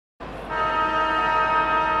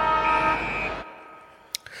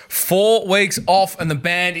4 weeks off and the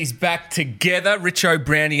band is back together. Richo,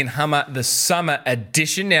 Brandy and Hummer, the summer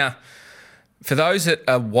edition. Now, for those that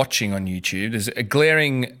are watching on YouTube, there's a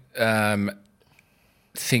glaring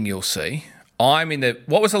thing you'll see.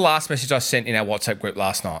 What was the last message I sent in our WhatsApp group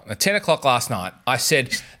last night? At 10 o'clock last night, I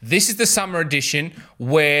said, this is the summer edition,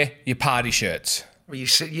 wear your party shirts. Well, you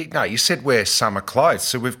said wear summer clothes,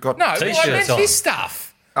 so we've got T-shirts T-shirts I meant on. this stuff.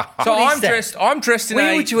 So What is that? I'm dressed in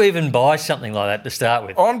Where would you even buy something like that to start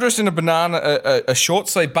with? I'm dressed in a short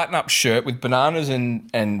sleeve button up shirt with bananas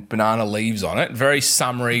and banana leaves on it. Very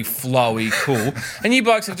summery, flowy, cool. And you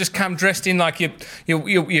blokes have just come dressed in like your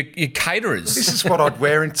caterers. This is what I'd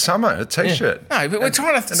wear in summer, a T-shirt. No, but we're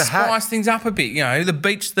trying to and a hat. spice things up a bit. You know, the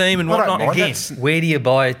beach theme and I don't whatnot. mind. Again, That's- where do you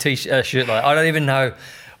buy a T-shirt shirt like that? I don't even know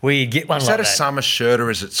where you get one Is like that a summer shirt or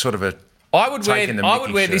is it sort of a... I would taking the wear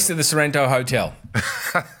Mickey this shirt? to the Sorrento Hotel.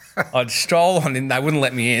 I'd stroll on in. They wouldn't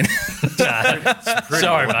let me in.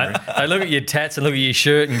 Sorry, mate. They look at your tats and look at your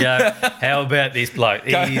shirt and go, how about this bloke?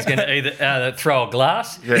 He's going to either throw a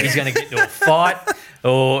glass, he's going to get into a fight,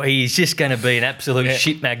 or he's just going to be an absolute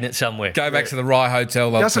shit magnet somewhere. Go back to the Rye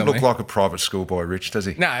Hotel. He doesn't look like a private schoolboy, Rich, does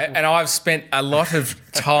he? No, and I've spent a lot of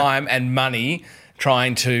time and money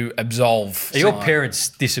trying to absolve. Are your Simon. parents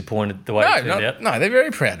disappointed the way it turned out? No, they're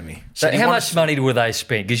very proud of me. So you how want much money do they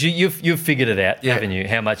spend? Because you've figured it out, haven't you?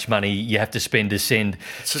 How much money you have to spend to send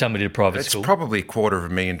somebody to private It's school? probably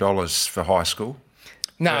 $250,000 for high school.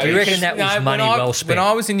 No, Do you reckon that was money well spent? When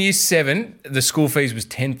I was in year 7, the school fees was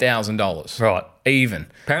 $10,000. Right. Even.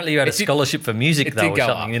 Apparently you had a It did- scholarship for music, it though, did or go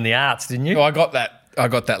something up. in the arts, didn't you? Well, I got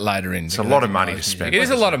that later in. It's a lot of money to spend. It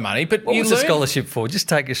is a lot of money, but What you was the learn. scholarship for? Just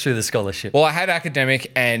take us through the scholarship. Well, I had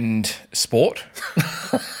academic and sport.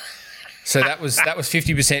 So that was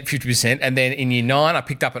 50%, 50%. And then in year 9, I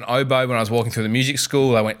picked up an oboe when I was walking through the music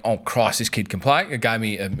school. I went, oh, Christ, this kid can play. It gave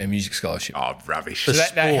me a music scholarship. Oh, rubbish. So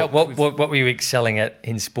that helped What, with what were you excelling at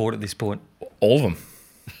in sport at this point? all of them.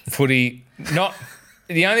 Footy.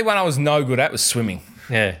 The only one I was no good at was swimming.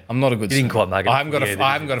 Yeah. I'm not a good You didn't swimmer. quite make it. I haven't got Yeah,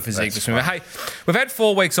 I haven't got a physique That's for swimming. Hey, we've had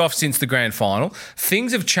 4 weeks off since the grand final.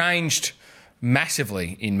 Things have changed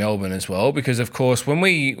massively in Melbourne as well because, of course, when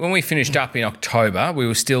we finished up in October, we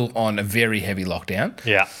were still on a very heavy lockdown.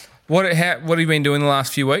 Yeah. What have you been doing the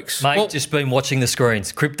last few weeks? Mate, Well, just been watching the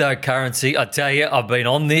screens. Cryptocurrency, I tell you, I've been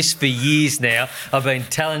on this for years now. I've been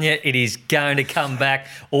telling you it is going to come back.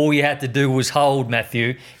 All you had to do was hold,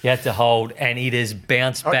 Matthew. You had to hold, and it has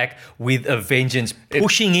bounced back with a vengeance,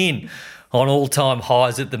 pushing in on all-time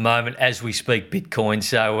highs at the moment as we speak, Bitcoin.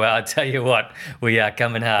 So I tell you what, we are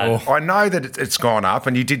coming hard. I know that it's gone up,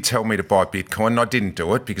 and you did tell me to buy Bitcoin, and I didn't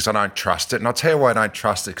do it because I don't trust it. And I'll tell you why I don't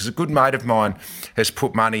trust it, because a good mate of mine has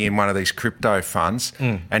put money in one of these crypto funds,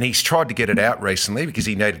 and he's tried to get it out recently because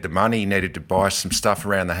he needed the money. He needed to buy some stuff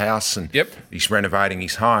around the house, and he's renovating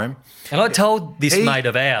his home. And I told this mate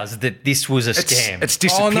of ours that this was a scam. It's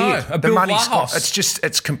disappeared. Oh, no, a The Bill money's gone. Blahos.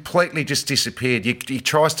 It's completely just disappeared. He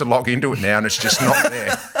tries to log into it now, and it's just not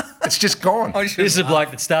there. It's just gone. I This is a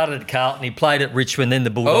bloke that started at Carlton. He played at Richmond, then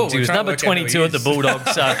the Bulldogs. we're He was trying to number work out who 22 he at the is.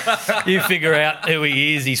 Bulldogs. So you figure out who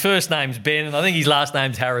he is. His first name's Ben, and I think his last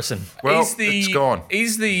name's Harrison. Well, it's gone.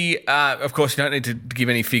 Of course, you don't need to give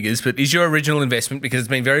any figures, but is your original investment, because it's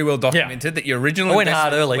been very well documented that your original I went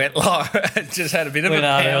hard investment early. went low, just had a bit of Went a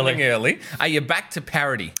hard pounding early. Are you back to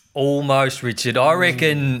parity? Almost, Richard. I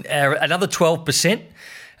reckon another 12%.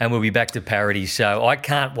 And we'll be back to parity. So I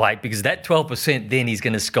can't wait, because that 12% then is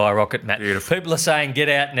going to skyrocket, Matt. Beautiful. People are saying, get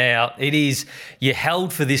out now. It is, you're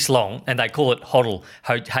held for this long, and they call it HODL,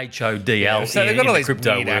 H-O-D-L, So they've got in all the these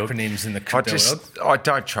crypto weird world. acronyms in the crypto world. I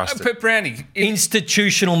don't trust it. But Brownie,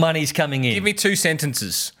 Institutional money's coming in. give me 2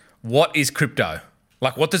 sentences. What is crypto?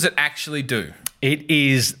 Like, what does it actually do? It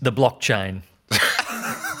is the blockchain.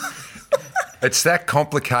 It's that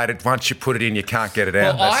complicated. Once you put it in, you can't get it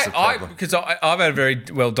out. That's the problem. Because I've had a very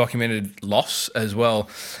well documented loss as well,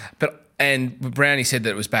 and Brownie said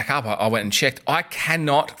that it was back up. I went and checked. I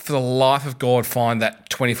cannot, for the life of God, find that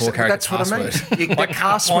 24-character That's what I mean. password. The I can't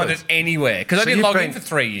password. find it anywhere because I So didn't you've log in been- for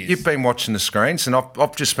 3 years. You've been watching the screens, and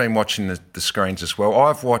I've just been watching the screens as well.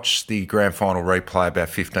 I've watched the grand final replay about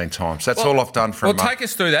 15 times. That's all I've done for a Well, month. take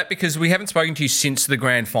us through that, because we haven't spoken to you since the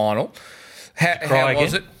grand final. How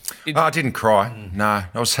was it? Oh, I didn't cry. No,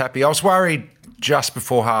 I was happy. I was worried just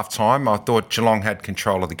before half time. I thought Geelong had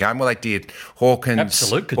control of the game. Well, they did.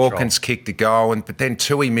 Absolute control. Hawkins kicked a goal, but then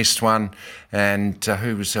Tui missed one, and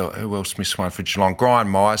who else missed one for Geelong? Brian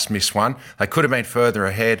Myers missed one. They could have been further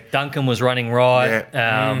ahead. Duncan was running right.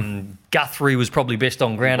 Guthrie was probably best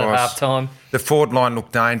on ground at Was. half time. The forward line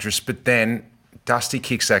looked dangerous, but then Dusty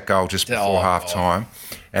kicks that goal just before Oh, half time.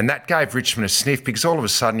 And that gave Richmond a sniff because all of a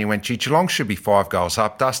sudden you went, gee, Geelong should be 5 goals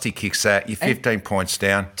up. Dusty kicks that, you're 15 points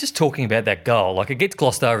down. Just talking about that goal, like it gets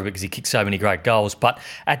glossed over because he kicked so many great goals. But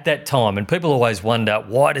at that time, and people always wonder,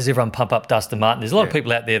 why does everyone pump up Dustin Martin? There's a lot of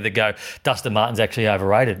people out there that go, Dustin Martin's actually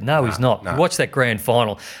overrated. No, he's not. No. Watch that grand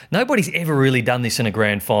final. Nobody's ever really done this in a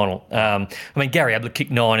grand final. I mean, Gary Ablett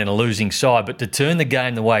kicked 9 in a losing side, but to turn the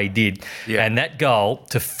game the way he did, and that goal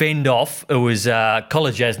to fend off, it was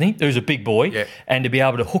Colin Jasny, who's a big boy, and to be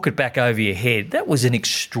able to hook it back over your head, that was an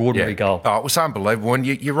extraordinary goal. Oh, it was unbelievable. And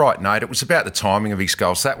you're right, Nate. It was about the timing of his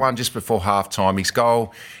goals. That one just before half-time, his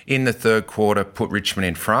goal in the third quarter put Richmond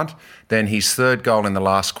in front. Then his third goal in the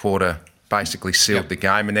last quarter basically sealed the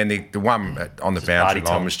game. And then the one on the boundary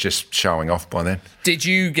line was just showing off by then. Did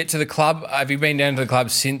you get to the club? Have you been down to the club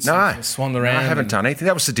since? No. Swung around? No, I haven't done anything.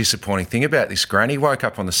 That was the disappointing thing about this, Granny. Woke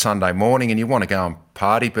up on the Sunday morning and you want to go and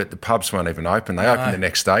party, but the pubs weren't even open. They opened the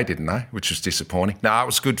next day, didn't they? Which was disappointing. No, it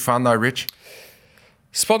was good fun though, Rich.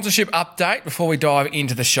 Sponsorship update before we dive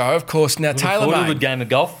into the show. Of course, now TaylorMade. A good game of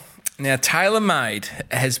golf. Now,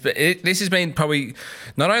 TaylorMade has been, this has been probably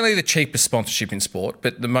not only the cheapest sponsorship in sport,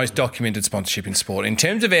 but the most documented sponsorship in sport. In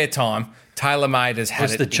terms of airtime, TaylorMade has had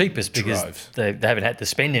It's the cheapest because they haven't had to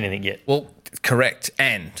spend anything yet. Well, correct.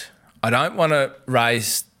 And I don't want to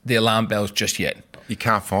raise the alarm bells just yet. You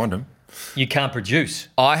can't find them. You can't produce.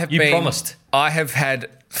 You promised. I have had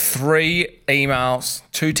 3 emails,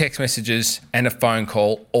 2 text messages, and a phone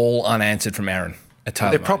call, all unanswered from Aaron at TaylorMade.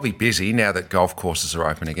 They're probably busy now that golf courses are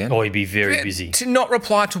open again. Or you'd be very busy. To not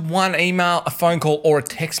reply to one email, a phone call, or a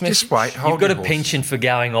text message. Just wait. Hold You've got your a horses. penchant for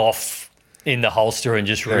going off in the holster and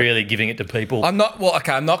just really giving it to people. I'm not. Well,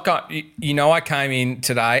 okay. I'm not going. You know, I came in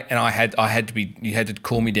today and I had to be. You had to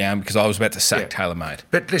cool me down because I was about to sack TaylorMade.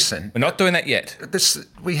 But listen, We're not doing that yet.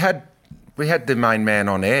 we had the main man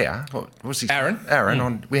on air. What was his Aaron. name?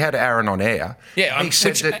 Aaron. We had Aaron on air. Yeah, He said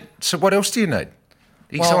which- that. So what else do you need?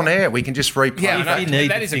 He's Well, on air. We can just replay. Yeah, I If know. you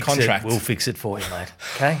need that to is a fix contract. It, we'll fix it for you, mate.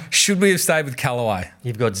 Okay? Should we have stayed with Callaway?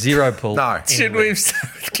 You've got 0 pull. No. Should we have stayed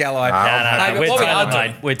with Callaway? No, Hey, but we're what we are TaylorMade.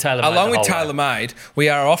 doing- We're TaylorMade. Along with the whole way. TaylorMade, we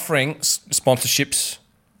are offering sponsorships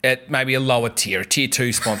at maybe a lower tier, a tier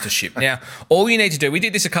 2 sponsorship. Now, all you need to do, we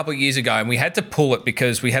did this a couple of years ago and we had to pull it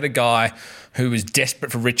because we had a guy who was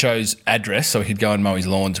desperate for Richo's address so he'd go and mow his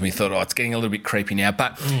lawns and we thought, it's getting a little bit creepy now.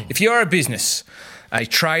 But if you're a business, a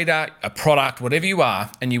trader, a product, whatever you are,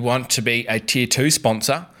 and you want to be a tier 2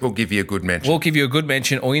 sponsor, We'll give you a good mention. we'll give you a good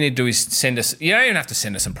mention. All you need to do is send us, you don't even have to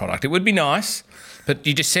send us some product. It would be nice, but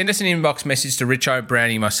you just send us an inbox message to Richo,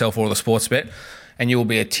 Brownie, myself, or the sports bet, and you will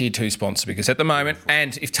be a tier 2 sponsor because at the moment,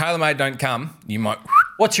 and if TaylorMade don't come, you might.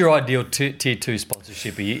 What's your ideal tier 2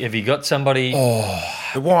 sponsorship? Have you got somebody?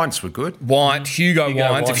 The wines were good. Hugo Wines.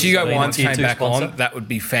 Wines If Hugo is a Wines tier came 2 back sponsor. on, that would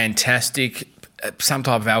be fantastic. Some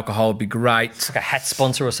type of alcohol would be great. Like a hat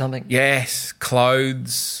sponsor or something? Yes,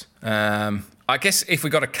 clothes. I guess if we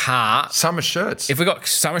got a car, Summer shirts. if we got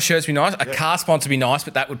summer shirts, would be nice. A car sponsor would be nice,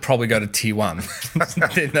 but that would probably go to tier 1.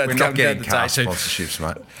 We're not getting car sponsorships,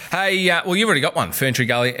 mate. Hey, well, you've already got one. Ferntree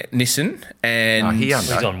Gully Nissan and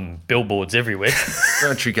Hyundai. He's on billboards everywhere.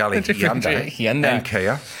 Ferntree Gully Hyundai. Hyundai. And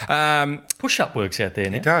Kia. Push-up works out there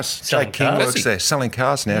now. He does. Selling Jake King cars. works there, selling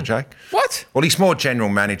cars now, Jake. What? Well, he's more general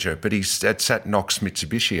manager, but it's at Knox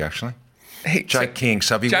Mitsubishi, actually. Jake King.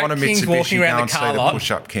 So if you Jake want a King's Mitsubishi, walking go around the and see car the lot.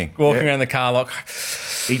 push-up King. Walking Yeah. around the car lock.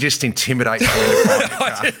 He just intimidates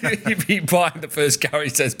me. You'd be buying the first car he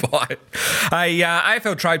says buy. A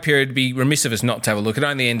AFL trade period would be remiss of us not to have a look. It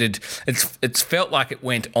only ended. It's felt like it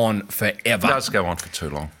went on forever. It does go on for too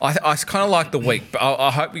long. I kind of like the week, but I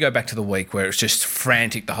hope we go back to the week where it's just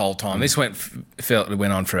frantic the whole time. This went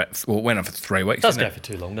on for 3 weeks. It does didn't go for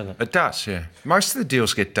too long, doesn't it? It does, yeah. Most of the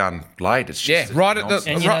deals get done late. It's just right at the- nonsense.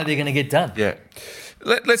 And you know they're going to get done. Yeah.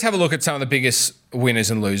 Let's have a look at some of the biggest winners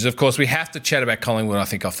and losers. Of course, we have to chat about Collingwood, I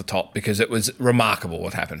think, off the top because it was remarkable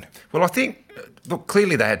what happened. Well, I think, look,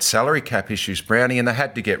 clearly they had salary cap issues, Brownie, and they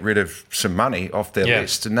had to get rid of some money off their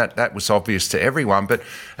list, and that was obvious to everyone. But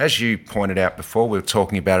as you pointed out before, we were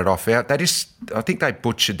talking about it off out, I think they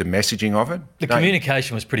butchered the messaging of it. The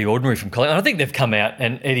communication was pretty ordinary from Collingwood. I think they've come out,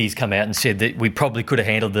 and Eddie's come out and said that we probably could have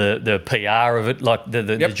handled the PR of it, like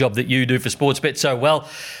the job that you do for Sportsbet so well.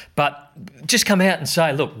 But just come out and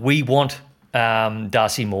say, look, we want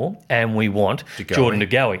Darcy Moore and we want Jordan De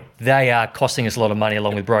Goey. They are costing us a lot of money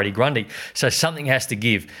along with Brodie Grundy. So something has to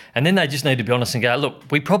give. And then they just need to be honest and go, look,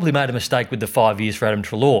 we probably made a mistake with the 5 years for Adam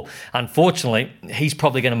Treloar. Unfortunately, he's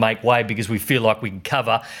probably going to make way because we feel like we can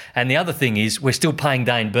cover. And the other thing is we're still paying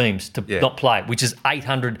Dane Beams to not play, which is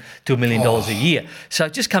 $800 to $1 million a year. So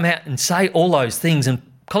just come out and say all those things and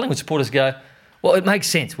Collingwood supporters go, Well, it makes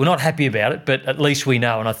sense. We're not happy about it, but at least we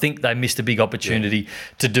know. And I think they missed a big opportunity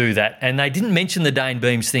to do that. And they didn't mention the Dane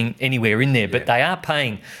Beams thing anywhere in there, but they are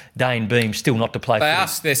paying Dane Beams still not to play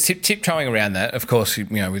footy. They're tiptoeing around that, of course, with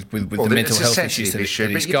the mental health issues that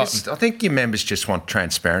he's got. I think your members just want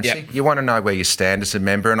transparency. Yep. You want to know where you stand as a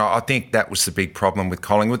member, and I think that was the big problem with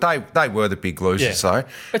Collingwood. They were the big losers, though.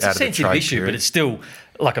 It's a sensitive issue, but it's still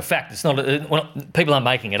like a fact. It's not people aren't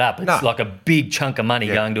making it up. It's like a big chunk of money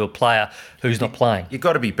going to a player who's not playing. You've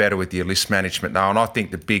got to be better with your list management, though, and I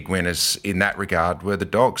think the big winners in that regard were the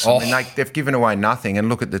Dogs. I mean, they've given away nothing, and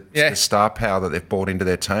look at the star power that they've brought into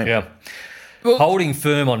their team. Yeah. Well, holding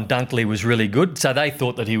firm on Dunkley was really good, so they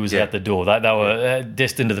thought that he was out the door. They were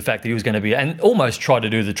destined to the fact that he was going to be, and almost tried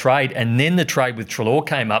to do the trade, and then the trade with Treloar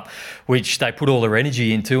came up, which they put all their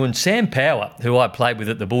energy into, and Sam Power, who I played with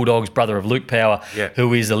at the Bulldogs, brother of Luke Power,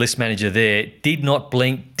 who is the list manager there, did not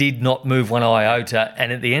blink, did not move one iota,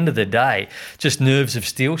 and at the end of the day, just nerves of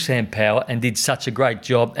steel, Sam Power, and did such a great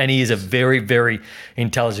job, and he is a very, very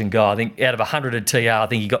intelligent guy. I think out of 100 at TR, I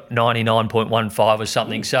think he got 99.15 or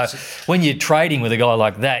something. So when you're trading with a guy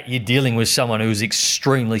like that, you're dealing with someone who's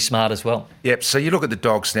extremely smart as well. Yep, so you look at the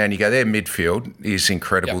Dogs now and you go, their midfield is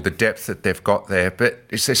incredible, the depth that they've got there, but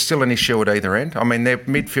is there still an issue at either end? I mean, their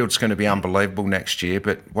midfield's going to be unbelievable next year,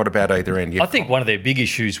 but what about either end? I think one of their big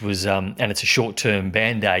issues was, and it's a short-term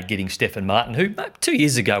band-aid, getting Stephen Martin, who 2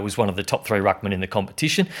 years ago was one of the top 3 ruckmen in the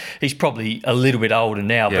competition. He's probably a little bit older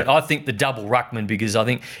now, but I think the double ruckman, because I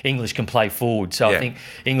think English can play forward. So I think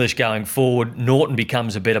English going forward, Norton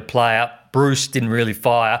becomes a better player. Bruce didn't really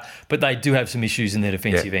fire, but they do have some issues in their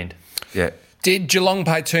defensive end. Yeah. Did Geelong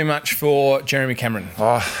pay too much for Jeremy Cameron?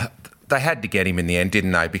 Oh, they had to get him in the end,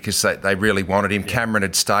 didn't they? Because they really wanted him. Cameron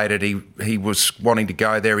had stated he was wanting to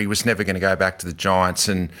go there. He was never going to go back to the Giants.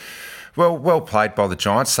 And, well played by the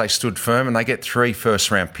Giants. They stood firm and they get 3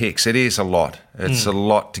 first-round picks. It is a lot. It's a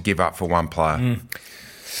lot to give up for one player.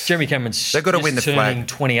 Jeremy Cameron's They've got to win the turning flag.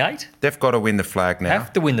 28. They've got to win the flag now.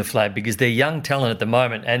 Have to win the flag because they're young talent at the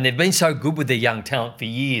moment, and they've been so good with their young talent for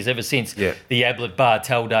years, ever since the Ablett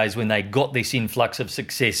Bartel days when they got this influx of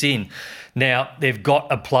success in. Now, they've got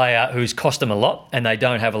a player who's cost them a lot, and they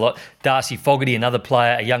don't have a lot. Darcy Fogarty, another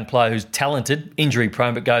player, a young player who's talented,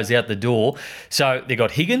 injury-prone, but goes out the door. So they've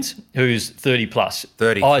got Higgins, who's 30-plus.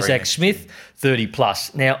 33. Isaac Smith,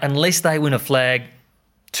 30-plus. Now, unless they win a flag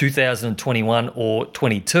 2021 or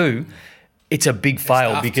 22, it's a big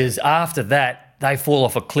fail because after that, they fall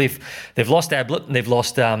off a cliff. They've lost Ablett and they've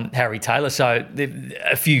lost Harry Taylor, so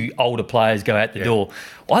a few older players go out the door.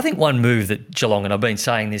 Well, I think one move that Geelong, and I've been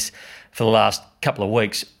saying this for the last couple of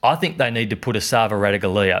weeks, I think they need to put Asava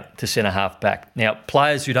Ratugolea to centre-half back. Now,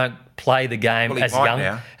 players who don't play the game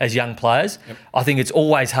as young players, I think it's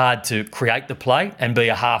always hard to create the play and be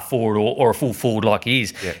a half forward or a full forward like he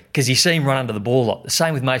is because you see him run under the ball a lot. The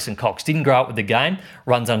same with Mason Cox. Didn't grow up with the game,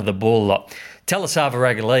 runs under the ball a lot. Tell Asava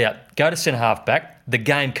Ratugolea, go to centre-half back, the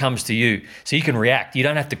game comes to you. So you can react. You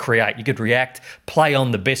don't have to create. You could react, play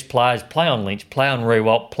on the best players, play on Lynch, play on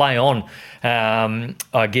Riewoldt, play on,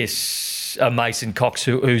 Mason Cox,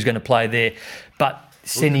 who's going to play there. But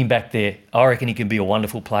send him back there. I reckon he can be a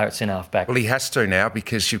wonderful player at centre-half back. Well, he has to now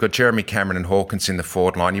because you've got Jeremy Cameron and Hawkins in the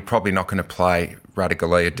forward line. You're probably not going to play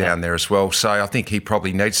Ratugolea down there as well. So I think he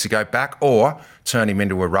probably needs to go back or turn him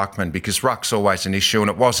into a ruckman because ruck's always an issue, and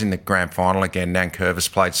it was in the grand final again.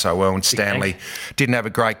 Nankervis played so well and Stanley didn't have a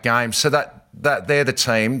great game. So that they're the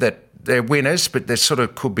team that they're winners, but they sort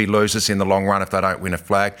of could be losers in the long run if they don't win a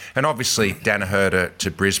flag. And obviously Danaher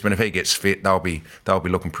to Brisbane, if he gets fit, they'll be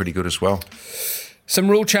looking pretty good as well. Some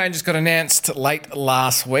rule changes got announced late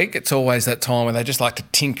last week. It's always that time where they just like to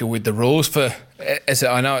tinker with the rules. As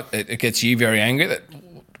I know it gets you very angry that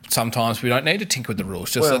sometimes we don't need to tinker with the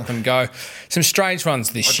rules. Just let them go. Some strange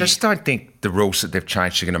ones this year. I just don't think the rules that they've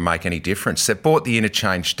changed are going to make any difference. They've brought the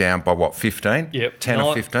interchange down by, 15? Yep. 10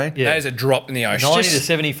 or 15? Yeah. That is a drop in the ocean. 90 to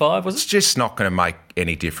 75, was it? It's just not going to make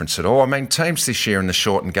any difference at all. I mean, teams this year in the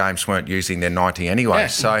shortened games weren't using their 90 anyway,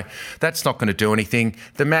 so that's not going to do anything.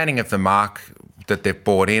 The manning of the mark that they've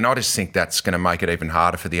brought in, I just think that's going to make it even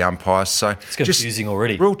harder for the umpires. So it's confusing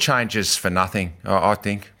already. Rule changes for nothing, I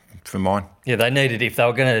think, for mine. Yeah, they needed, if they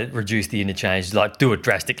were going to reduce the interchange, like do it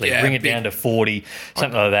drastically, bring it down to 40,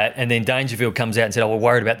 something like that. And then Dangerfield comes out and said, we're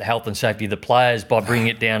worried about the health and safety of the players by bringing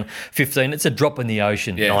it down 15. It's a drop in the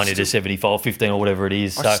ocean, 90 to 75, 15 or whatever it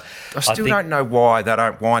is. I still don't know why they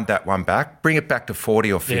don't wind that one back, bring it back to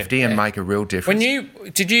 40 or 50 and make a real difference. When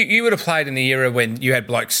you would have played in the era when you had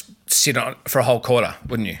blokes sit on for a whole quarter,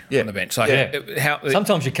 wouldn't you, on the bench?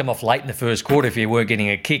 Sometimes you'd come off late in the first quarter if you weren't getting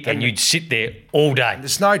a kick and you'd sit there all day.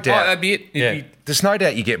 There's no doubt. That'd be it. Yeah. There's no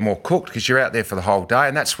doubt you get more cooked because you're out there for the whole day,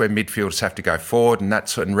 and that's where midfielders have to go forward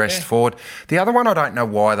and rest forward. The other one, I don't know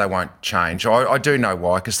why they won't change. I do know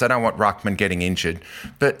why, because they don't want Ruckman getting injured,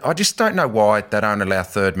 but I just don't know why they don't allow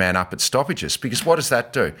third man up at stoppages, because what does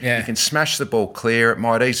that do? Yeah. You can smash the ball clear, it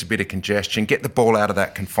might ease a bit of congestion, get the ball out of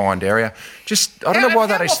that confined area. I don't know why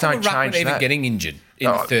they just don't change even that. getting injured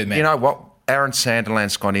in the third man. You know what? Aaron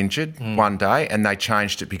Sanderland's got injured one day, and they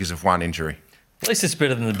changed it because of one injury. At least it's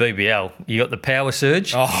better than the BBL. You got the power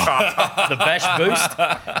surge, the bash boost,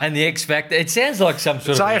 and the X Factor. It sounds like some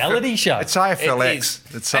sort of reality show. It's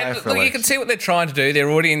AFLX. It's And AFLX. look, you can see what they're trying to do. Their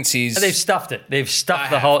audience is... They've stuffed it. They've stuffed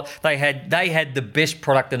the whole. They had the best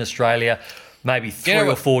product in Australia maybe 3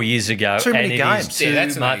 or 4 years ago. Too many and games. It is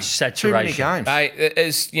that's too much amazing. saturation. Too many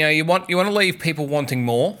games. You want to leave people wanting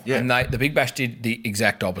more, Yeah. and the Big Bash did the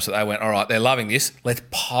exact opposite. They went, all right, they're loving this. Let's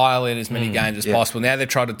pile in as many games as possible. Now they've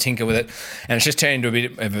tried to tinker with it, and it's just turned into a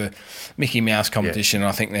bit of a Mickey Mouse competition.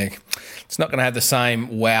 I think it's not going to have the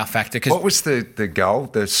same wow factor. What was the goal,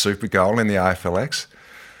 the super goal in the AFLX?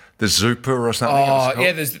 The Zupa or something?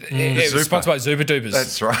 It was sponsored by Zupa Dupas.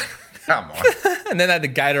 That's right. Come on. And then they had the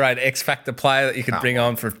Gatorade X Factor player that you could bring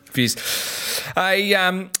on for a fizz.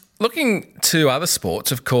 Looking to other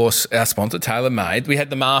sports, of course, our sponsor, TaylorMade, we had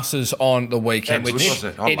the Masters on the weekend, How good which was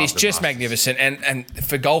it? I it love is the just Masters. magnificent. And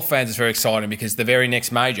for golf fans, it's very exciting because the very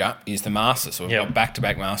next major is the Masters. So we've got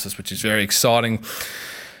back-to-back Masters, which is very exciting.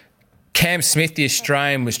 Cam Smith, the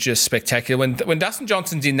Australian, was just spectacular. When Dustin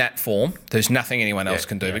Johnson's in that form, there's nothing anyone else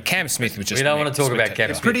can do. But Cam Smith was just... We don't want to talk about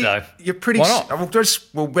Cam Smith, though. You're pretty. Why not?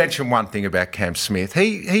 We'll mention one thing about Cam Smith.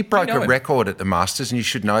 He broke know a him. record at the Masters, and you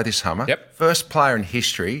should know this, Hummer. Yep. First player in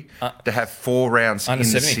history to have 4 rounds in Under the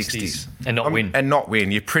 70s. 60s. And not win. And not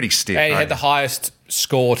win. You're pretty stiff. And he aren't had the you? highest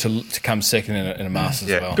score to come second in a Masters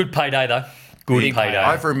Yeah. as well. Good payday, though. Good Big payday.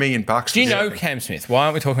 Over $1 million. Do you know Cam Smith? Why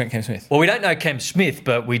aren't we talking about Cam Smith? Well, we don't know Cam Smith,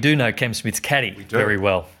 but we do know Cam Smith's caddy very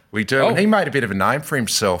well. We do. Oh. And he made a bit of a name for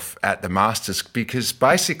himself at the Masters because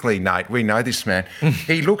basically, Nate, we know this man.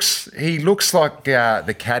 He looks like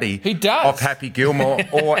the caddy He does. of Happy Gilmore,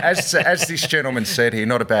 or as this gentleman said here,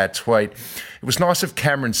 not a bad tweet. It was nice of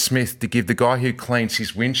Cameron Smith to give the guy who cleans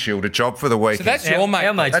his windshield a job for the weekend. So that's your mate.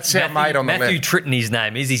 Our mate's That's our mate on the Matthew left. Tritton, his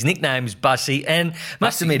name is. His nickname's Bussy, and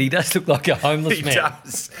must admit, he does look like a homeless He man.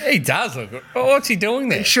 does. He does look good. What's he doing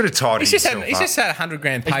there? He should have tied He's himself just had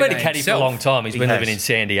 $100,000 He's payday been a caddy for a himself. long time. He's been has. living in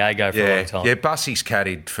San Diego for a long time. Yeah, Bussy's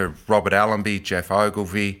caddied for Robert Allenby, Jeff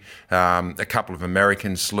Ogilvy, a couple of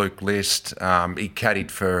Americans, Luke List. He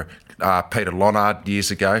caddied for Peter Lonard years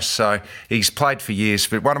ago. So he's played for years.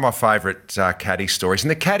 But one of my favourite caddy stories. And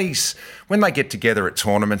the caddies, when they get together at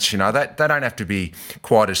tournaments, you know, they don't have to be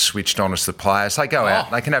quite as switched on as the players. They go out,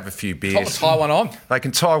 they can have a few beers. Tie one on. They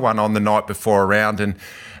can tie one on the night before a round. And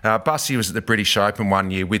Bussy was at the British Open one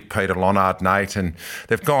year with Peter Lonard, Nate, and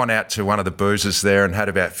they've gone out to one of the boozers there and had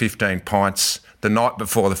about 15 pints the night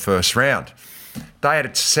before the first round. They had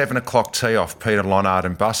a 7 o'clock tee off, Peter Lonard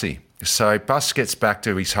and Bussy. So Buss gets back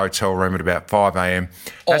to his hotel room at about 5 a.m,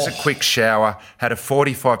 has a quick shower, had a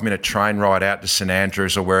 45-minute train ride out to St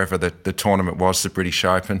Andrews or wherever the tournament was, the British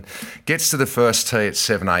Open, gets to the first tee at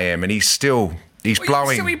 7 a.m, and he's blowing.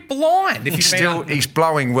 So he's blind. If He's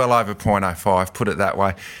blowing well over 0.05, put it that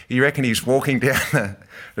way. You reckon he's walking down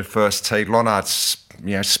the first tee. Lonard's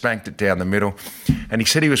spanked it down the middle. And he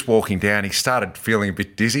said he was walking down. He started feeling a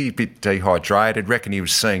bit dizzy, a bit dehydrated. Reckon he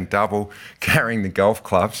was seeing double, carrying the golf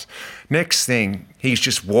clubs. Next thing, he's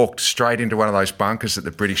just walked straight into one of those bunkers at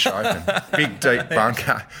the British Open. Big, deep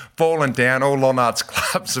bunker. Fallen down. All Lonard's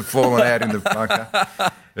clubs have fallen out in the bunker.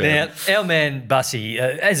 Now, our man Bussy,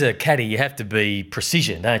 as a caddy, you have to be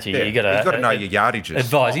precision, don't you? Yeah, You've you've got to know your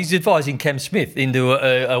yardages. He's advising Cam Smith into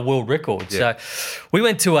a world record. Yeah. So we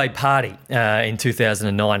went to a party in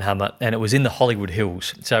 2009, Hummer, and it was in the Hollywood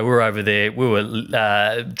Hills. So we were over there. We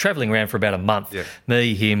were travelling around for about a month. Yeah.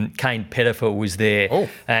 Me, him, Kane Pettifer was there. Oh.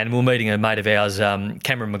 And we were meeting a mate of ours,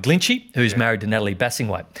 Cameron McGlinchey, who's married to Natalie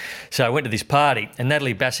Bassingthwaite. So I went to this party, and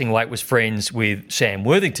Natalie Bassingwaite was friends with Sam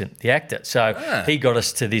Worthington, the actor. So he got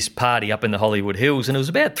us to this party up in the Hollywood Hills, and it was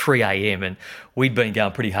about 3 a.m, and we'd been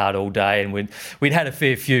going pretty hard all day, and we'd had a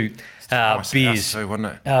fair few Nice beers. house too, wasn't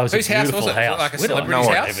it? It was Whose a house beautiful was it? house. Like a We don't celebrity's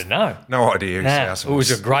know. house? Even know. No idea whose house It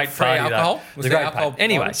was a great Free party. alcohol? Though. It Was was a there great alcohol party.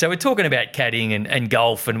 Anyway, provided? so we're talking about caddying and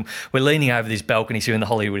golf, and we're leaning over this balcony here in the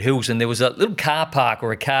Hollywood Hills, and there was a little car park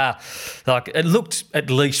or a car, like it looked at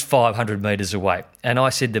least 500 metres away. And I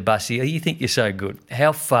said to Bussy, "Oh, you think you're so good?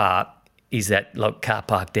 How far is that car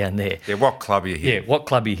park down there. Yeah, what club are you Yeah, hitting? what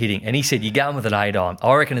club are you hitting? And he said, you're going with an 8-iron.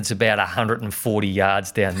 I reckon it's about 140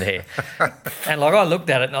 yards down there. And I looked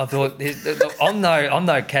at it and I thought, I'm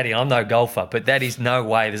no caddy, I'm no golfer, but that is no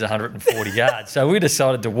way there's 140 yards. So we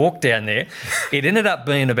decided to walk down there. It ended up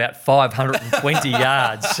being about 520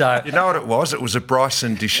 yards. So You know what it was? It was a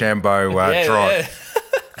Bryson DeChambeau drive.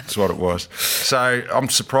 That's what it was. So I'm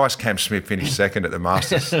surprised Cam Smith finished second at the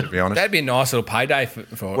Masters, to be honest. That'd be a nice little payday for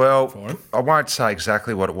him. I won't say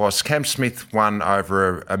exactly what it was. Cam Smith won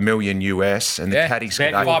over $1 million US, and the caddies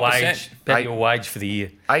bet got your 5%. wage, bet your wage for the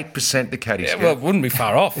year. 8%. The caddies Yeah, get. well, it wouldn't be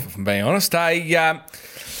far off, if I'm being honest.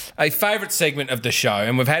 A favourite segment of the show,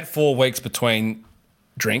 and we've had 4 weeks between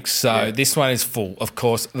drinks, so this one is full, of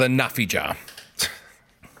course, the Nuffy Jar.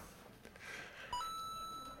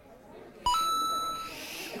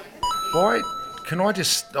 Why? Can I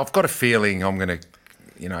just? I've got a feeling I'm going to,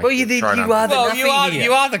 Well, you get thrown under are the Well, Nuffy here.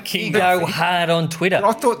 you are the king. You go hard on Twitter.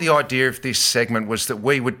 I thought the idea of this segment was that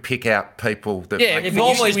we would pick out people that. Yeah, make- but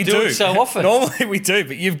normally you we do do it so often. Normally we do,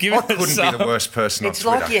 but you've given I couldn't us be the worst person It's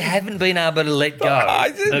on Twitter. like you haven't been able to let go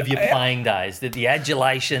of your playing days. That the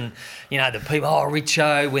adulation, the people,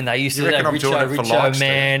 Richo, when they used to You reckon I'm doing it for Richo likes,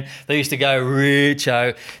 man, they used to go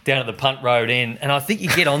Richo down at the punt road end. And I think you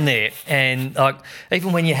get on there and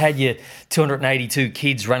even when you had your 282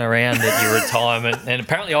 kids run around at your retirement, and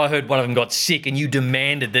apparently I heard one of them got sick and you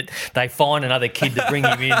demanded that they find another kid to bring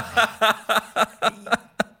him in.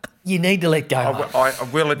 You need to let go. mate. I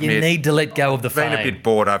will admit, You need to let go of the I've been a fame. bit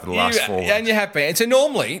bored over the last 4 weeks. And you have been. So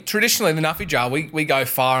normally, traditionally, the Nuffy Jar, we go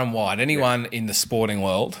far and wide. Anyone in the sporting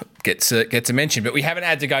world gets a mention, but we haven't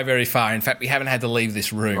had to go very far. In fact, we haven't had to leave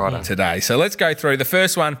this room today. So let's go through the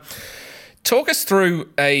first one. Talk us through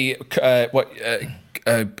a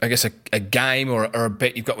game or a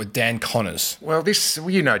bet you've got with Dan Connors. Well,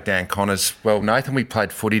 you know Dan Connors well, Nathan. We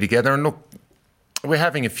played footy together, and look, we're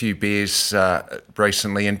having a few beers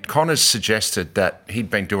recently, and Connors suggested that he'd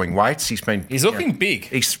been doing weights. He's looking big.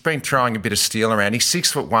 He's been throwing a bit of steel around. He's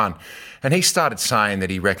 6'1", and he started saying that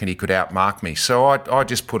he reckoned he could outmark me. So I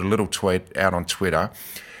just put a little tweet out on Twitter,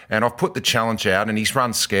 and I've put the challenge out, and he's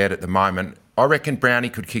run scared at the moment. I reckon Brownie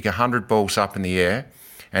could kick 100 balls up in the air,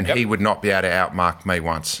 and he would not be able to outmark me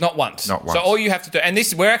once. Not once. Not once. So all you have to do, and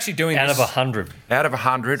we're actually doing Out this. of 100. Out of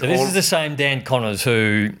 100. So this is the same Dan Connors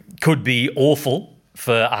who could be awful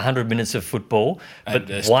for 100 minutes of football, but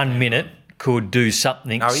And, 1 minute could do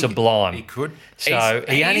something No, sublime. he could. So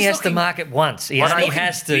he only he's has to looking- mark it once. He He's only looking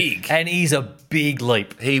has to, big. and he's a big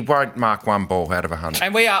leap. He won't mark one ball out of 100.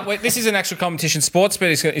 And this is an actual competition.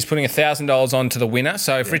 Sportsbet is putting $1,000 on to the winner.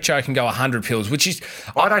 So if Richo can go 100 pills, which is...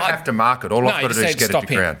 I don't have to mark it. All I've got to do is get it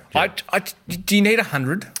to ground. Yeah. Do you need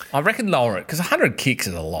 100? I reckon lower it, because 100 kicks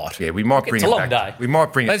is a lot. Yeah, we might bring It's it a long back. day. We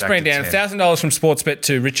might bring Let's it back bring it to down. 10. $1,000 from Sportsbet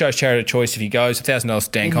to Richo's charity of choice if he goes. $1,000 to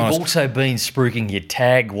Dan You've Connors. also been spruiking your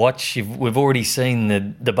tag watch. We've already seen the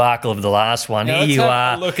debacle of the last one. Now, Here let's you have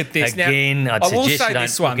are a look at this. Now, again. I'd I will suggest say you don't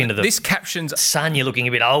this look one. into the This caption's sun. You're looking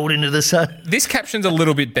a bit old into the sun. This caption's a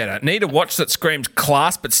little bit better. Need a watch that screams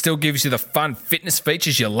class but still gives you the fun fitness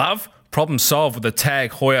features you love? Problem solved with the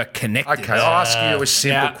tag Hoya Connected. Okay, I'll ask you a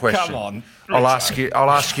simple now, question. come on, I'll Richo.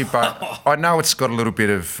 ask you both. I know it's got a little bit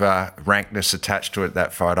of rankness attached to it,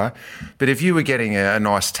 that photo, but if you were getting a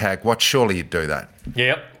nice tag watch, surely you'd do that.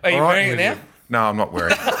 Yep. Are you All right, wearing it now? No, I'm not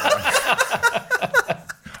wearing it.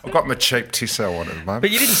 I've got my cheap Tissot on at the moment. But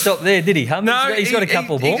you didn't stop there, did he? No, he's got a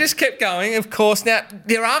couple he more. just kept going, of course. Now,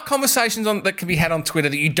 there are conversations that can be had on Twitter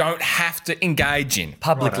that you don't have to engage in.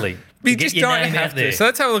 Publicly. You Get just your don't name have out there. to. So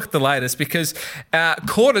let's have a look at the latest, because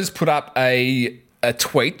Quarters put up a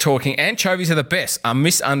tweet talking anchovies are the best, a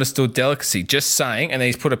misunderstood delicacy, just saying, and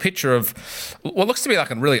he's put a picture of what looks to be like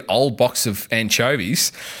a really old box of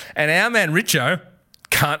anchovies, and our man Richo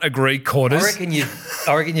can't agree. Quarters.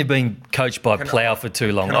 I reckon you've been coached by Plough for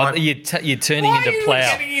too long. You're turning Why into are you Plough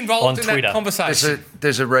getting involved on in Twitter. that conversation?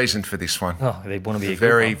 There's a reason for this one. Oh, they want to be a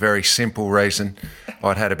Very, good one. very simple reason.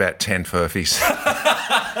 I'd had about 10 furfies.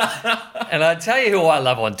 And I tell you who I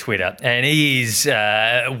love on Twitter, and he is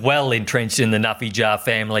well entrenched in the Nuffy Jar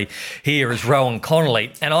family here is Rowan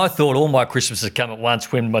Connolly. And I thought all my Christmases come at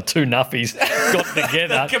once when my two Nuffies got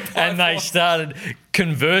together and they started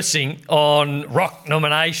conversing on rock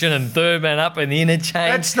nomination and third man up in the interchange.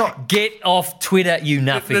 That's not- Get off Twitter, you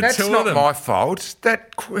Nuffy. That's two of not them. my fault.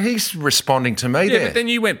 He's responding to me Yeah, there. but then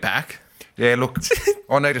you went back. Yeah, look,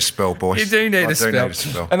 I need a spell, boys. You do need I a spell. need a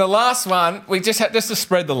spell. And the last one, we just had to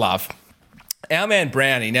spread the love. our man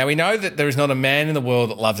Brownie. Now, we know that there is not a man in the world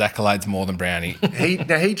that loves accolades more than Brownie.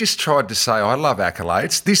 He just tried to say, I love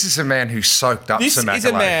accolades. This is a man who soaked up This some accolades. is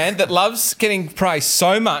a man that loves getting praised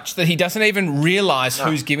so much that he doesn't even realise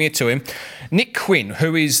who's giving it to him. Nick Quinn,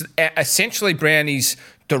 who is essentially Brownie's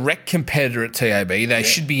direct competitor at TAB. They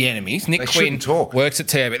should be enemies. Nick Quinn works at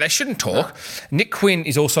TAB. They shouldn't talk. No. Nick Quinn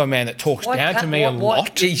is also a man that talks down to me a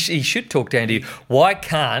lot. He should talk down to you.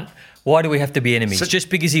 Why do we have to be enemies? Just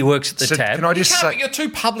because he works at the tab? Can I just say, you're two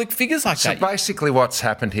public figures like that. So basically what's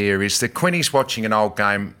happened here is that Quinny's watching an old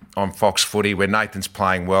game on Fox Footy where Nathan's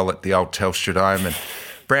playing well at the old Telstra Dome, and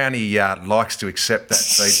Brownie likes to accept that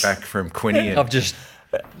feedback from Quinny.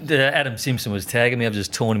 Adam Simpson was tagging me. I've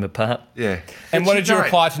just torn him apart. Yeah. And what did you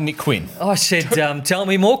reply to Nick Quinn? I said, tell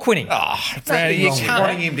me more, Quinny. Brownie,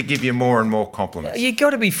 wanting him to give you more and more compliments. You got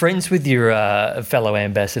to be friends with your fellow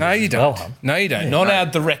ambassadors. No, you don't. No, you don't. Not our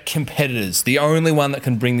direct competitors. The only one that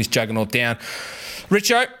can bring this juggernaut down.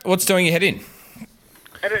 Richo, what's doing your head in?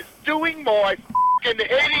 And it's doing my f***ing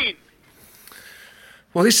head in.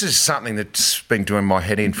 Well, this is something that's been doing my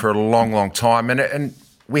head in for a long, long time, and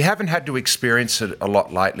we haven't had to experience it a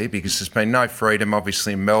lot lately because there's been no freedom,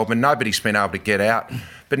 obviously, in Melbourne. Nobody's been able to get out.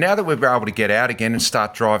 But now that we're able to get out again and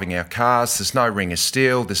start driving our cars, there's no ring of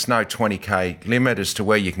steel, there's no 20k limit as to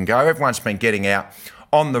where you can go. Everyone's been getting out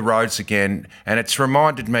on the roads again, and it's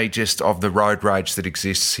reminded me just of the road rage that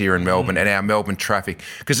exists here in Melbourne and our Melbourne traffic,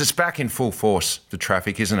 because it's back in full force, the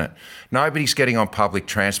traffic, isn't it? Nobody's getting on public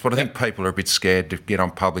transport. I think people are a bit scared to get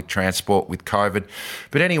on public transport with COVID.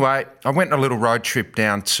 But anyway, I went on a little road trip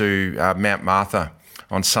down to Mount Martha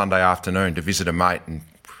on Sunday afternoon to visit a mate and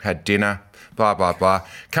had dinner, blah, blah, blah.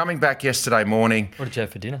 Coming back yesterday morning. What did you have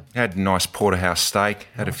for dinner? Had a nice porterhouse steak,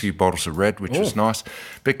 had a few bottles of red, which was nice.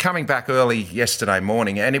 But coming back early yesterday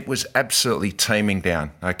morning, and it was absolutely teeming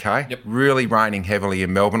down, okay? Yep. Really raining heavily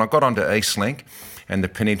in Melbourne. I got onto Eastlink and the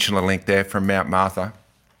Peninsula Link there from Mount Martha.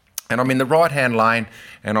 And I'm in the right-hand lane,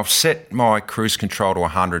 and I've set my cruise control to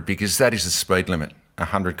 100 because that is the speed limit.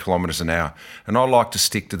 100 kilometres an hour. And I like to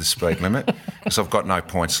stick to the speed limit because I've got no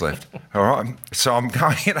points left. All right? So I'm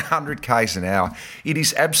going at 100 k's an hour. It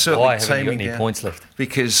is absolutely Why haven't you got teeming any down. points left?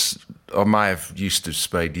 Because I may have used to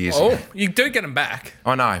speed years ago. You do get them back.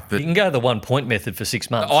 I know, but You can go the 1 point method for 6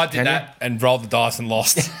 months. I did that and rolled the dice and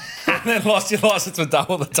lost. And then lost your licence for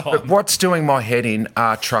double the time. what's doing my head in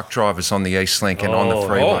are truck drivers on the Eastlink and on the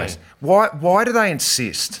freeways. Why do they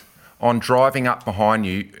insist on driving up behind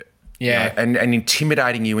you? Yeah. And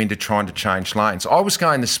intimidating you into trying to change lanes. I was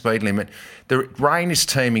going the speed limit. The rain is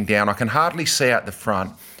teeming down. I can hardly see out the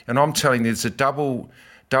front. And I'm telling you, there's a double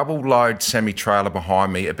load semi-trailer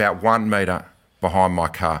behind me, about 1 metre behind my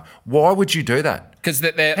car. Why would you do that? Because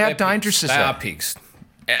How dangerous is they that? are pigs.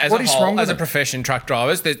 As What a is whole, wrong with as a it? profession, truck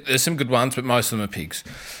drivers, there's some good ones, but most of them are pigs.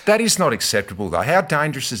 That is not acceptable, though. How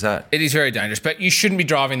dangerous is that? It is very dangerous, but you shouldn't be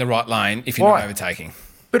driving the right lane if you're Why? not overtaking.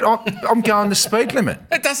 But I'm going the speed limit.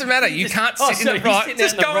 It doesn't matter. You can't sit in so the he's right. sitting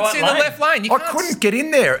Just out in go the and right sit in the lane. left lane. You I can't couldn't get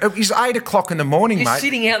in there. It was 8 o'clock in the morning, He's mate.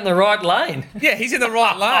 sitting out in the right lane. Yeah, he's in the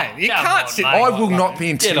right lane. You Come can't on, sit. mate. I will not be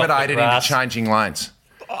Get off the intimidated into grass. changing lanes.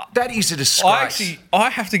 That is a disgrace. I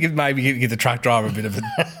have to give the truck driver a bit of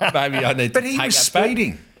a. Maybe I need. But to he take was that back.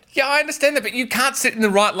 speeding. Yeah, I understand that, but you can't sit in the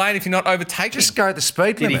right lane if you're not overtaking. Just go the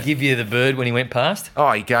speed Did he limit. give you the bird when he went past?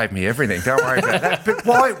 Oh, he gave me everything. Don't worry about that. But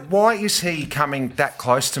why is he coming that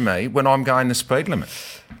close to me when I'm going the speed limit?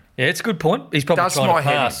 Yeah, it's a good point. He's probably Does trying my to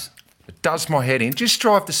head pass. in. It does my head in. Just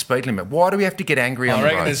drive the speed limit. Why do we have to get angry on I the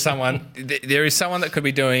reckon road? there's someone. There is someone that could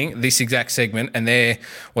be doing this exact segment, and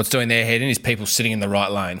what's doing their head in is people sitting in the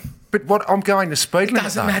right lane. But what I'm going the speed limit.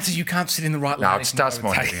 Doesn't though. matter. You can't sit in the right No, lane. it if you're does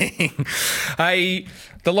my head overtaking.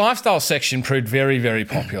 The lifestyle section proved very, very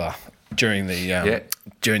popular during the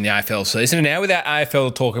AFL season. And now with our AFL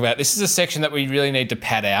to talk about, this is a section that we really need to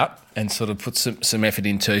pad out and sort of put some effort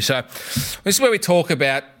into. So this is where we talk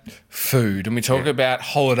about food and we talk about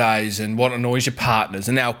holidays and what annoys your partners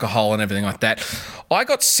and alcohol and everything like that. I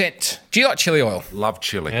got sent. Do you like chili oil? Love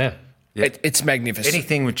chili. Yeah. Yeah. It's magnificent.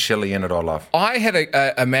 Anything with chili in it, I love. I had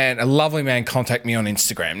a lovely man contact me on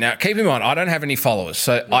Instagram. Now, keep in mind, I don't have any followers,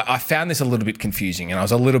 so I found this a little bit confusing and I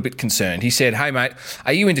was a little bit concerned. He said, "Hey, mate,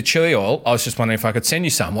 are you into chili oil? I was just wondering if I could send you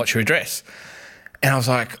some. What's your address?" And I was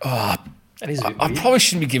like, "Oh, That is a bit I weird. probably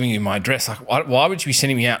shouldn't be giving you my address. Like, why would you be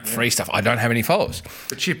sending me out free stuff? I don't have any followers."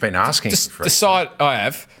 But you've been asking for The it. side I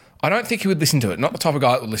have, I don't think he would listen to it. Not the type of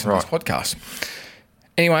guy that would listen to this podcast.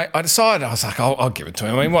 Anyway, I decided, I was like, I'll give it to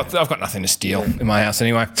him. I mean, I've got nothing to steal in my house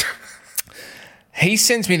anyway. He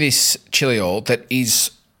sends me this chili oil that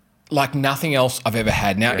is like nothing else I've ever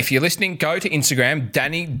had. Now, if you're listening, go to Instagram,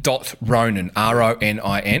 Danny.Ronan,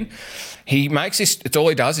 Ronin. He makes this, it's all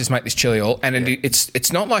he does is make this chili oil, and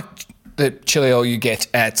it's not like the chili oil you get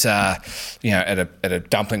at at a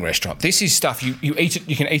dumpling restaurant. This is stuff you eat it.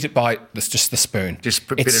 You can eat it by just the spoon. Just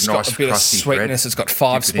a bit It's of got nice a bit of crusty sweetness. bread. It's got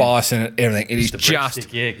 5 spice in it. Everything. It is The just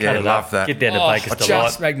breadstick, cut Yeah, it love up. that. Get down to Baker's Delight.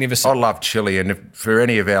 just magnificent. I love chili, and for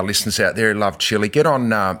any of our listeners out there who love chili, get on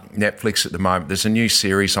Netflix at the moment. There's a new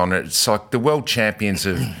series on it. It's like the world champions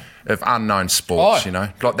of unknown sports,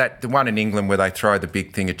 like that, the one in England where they throw the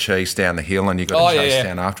big thing of cheese down the hill and you've got to chase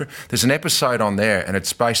down after it. There's an episode on there and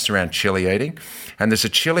it's based around chili eating. And there's a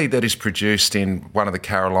chili that is produced in one of the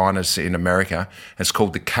Carolinas in America. It's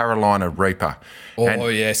called the Carolina Reaper.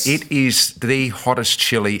 Yes. It is the hottest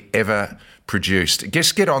chili ever produced.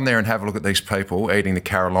 Just get on there and have a look at these people eating the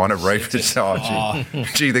Carolina Reapers.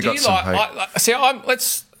 Gee, they got some heat.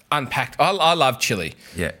 Let's unpack. I love chili.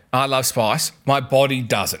 Yeah. I love spice. My body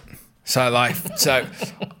doesn't. So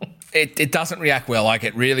it doesn't react well. I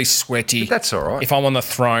get really sweaty. But that's all right. If I'm on the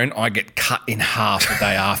throne, I get cut in half the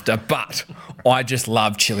day after. But I just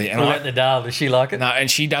love chili. And Let Nadal, does she like it? no,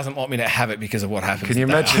 and she doesn't want me to have it because of what happens. Can you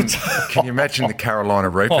the day imagine? after. Can you imagine the Carolina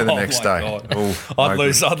Reaper the Oh next my day? God. Oh, I'd no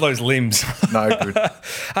lose limbs. good. No good.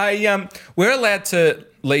 Hey, we're allowed to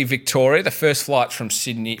leave Victoria. The first flight from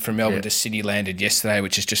Melbourne to Sydney landed yesterday,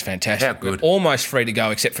 which is just fantastic. How good. We're almost free to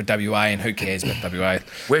go except for WA, and who cares about WA?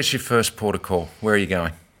 Where's your first port of call? Where are you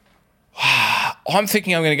going? I'm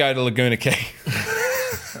thinking I'm going to go to Laguna Key.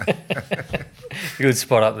 Good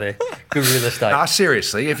spot up there. Good real estate.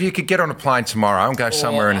 Seriously, if you could get on a plane tomorrow and go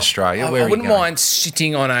somewhere in Australia, where I are you wouldn't going? mind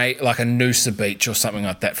sitting on a Noosa beach or something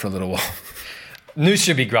like that for a little while. Noosa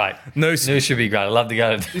should be great. Noosa. Should be great. I'd love to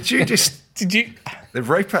go. Did you just Did you? the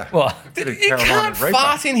Reaper? What? Did a You Carolina can't Reaper?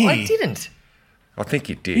 fart in here. I didn't. I think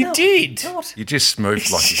you did. You did. What? You just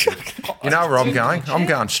moved like you did. You know where I'm going? I'm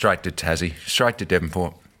going straight to Tassie, straight to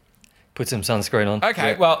Devonport. Put some sunscreen on.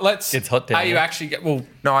 Okay, well, let's. It's hot down Are you there. actually? Well,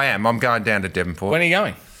 No, I am. I'm going down to Devonport when are you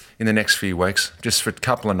going? in the next few weeks, just for a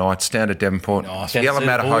couple of nights down to Devonport. Nice. The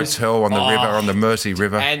Yellowmatta Boys. Hotel on the river, on the Mersey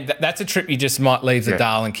River. And that's a trip you just might leave the Yeah.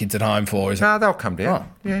 Darling kids at home for, isn't it? No, they'll come down.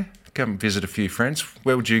 Oh. Yeah, come visit a few friends.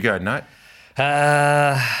 Where would you go, Nate? We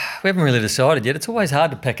haven't really decided yet. It's always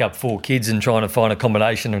hard to pack up 4 kids and trying to find a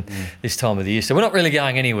combination this time of the year. So we're not really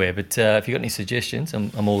going anywhere. But if you've got any suggestions,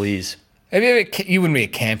 I'm all ears. Have you wouldn't be a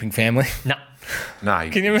camping family? No. No.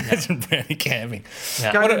 Can you imagine Brownie camping?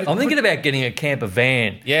 No. Go to- I'm thinking about getting a camper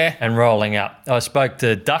van Yeah. and rolling up. I spoke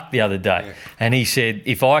to Duck the other day and he said,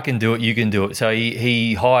 if I can do it, you can do it. So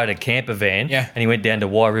he hired a camper van and he went down to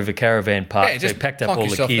Wye River Caravan Park. Yeah, so just he packed up plonk all the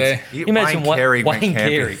yourself kids. there. You imagine Wayne Carey went Wayne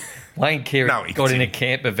camping. Carey. Wayne Carey No, he got in a didn't.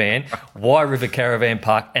 camper van, Wye River Caravan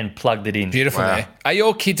Park, and plugged it in. Beautiful Wow. there. Are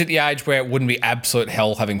your kids at the age where it wouldn't be absolute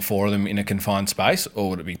hell having 4 of them in a confined space, or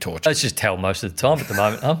would it be torture? That's just hell most of the time at the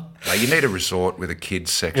moment, huh? No, you need a resort with a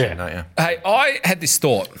kids section, Yeah. don't you? Hey, I had this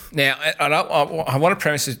thought. Now, I want to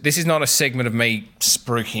premise this is not a segment of me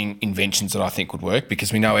spruiking inventions that I think would work,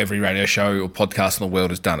 because we know every radio show or podcast in the world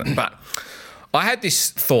has done it. But I had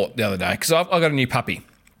this thought the other day, because I've got a new puppy.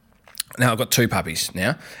 Now, I've got 2 puppies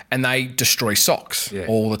now, and they destroy socks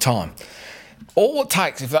all the time. All it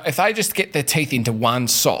takes, if they just get their teeth into one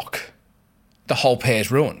sock, the whole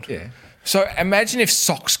pair's ruined. Yeah. So imagine if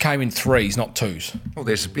socks came in 3s, not 2s. Well,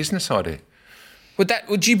 there's a business idea.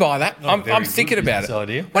 Would you buy that? I'm very thinking good about it. business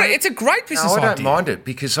idea. Well, it's a great No, business I idea. don't mind it,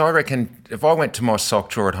 because I reckon if I went to my sock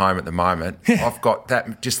drawer at home at the moment, I've got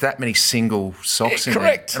that many single socks in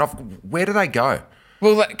correct. there. And where do they go?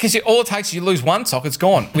 Well, because all it takes is you lose one sock, it's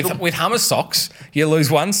gone. With Hummer socks, you lose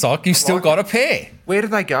one sock, you've still got a pair. Where do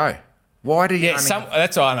they go? Why do you Yeah, only...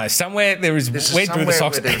 that's all I know. Somewhere there is. This is Where do the somewhere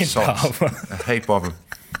socks where there's end socks. up? A heap of them.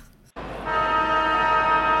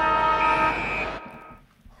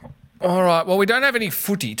 All right. Well, we don't have any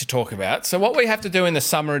footy to talk about. So what we have to do in the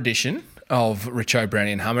summer edition of Richo,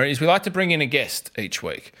 Brownie and Hummer is we like to bring in a guest each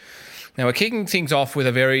week. Now we're kicking things off with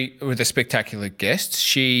a spectacular guest.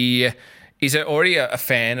 She is already a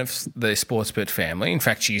fan of the Sportsbet family. In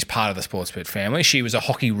fact, she is part of the Sportsbet family. She was a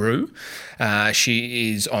hockey roo. She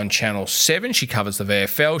is on Channel 7. She covers the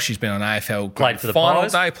VFL. She's been on AFL Played for the Final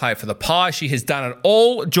Pies. Day, played for the Pies. She has done it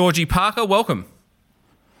all. Georgie Parker, welcome.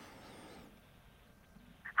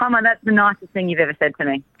 Hummer, that's the nicest thing you've ever said to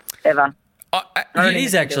me, ever. It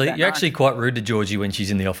is actually. You're actually quite rude to Georgie when she's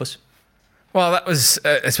in the office. Well, that was.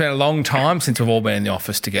 It's been a long time since we've all been in the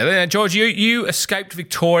office together. Now, George, you escaped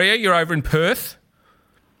Victoria. You're over in Perth.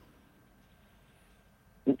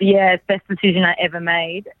 Yeah, it's the best decision I ever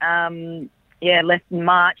made. left in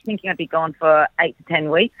March, thinking I'd be gone for 8 to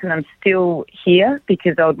 10 weeks, and I'm still here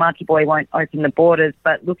because old Marky Boy won't open the borders,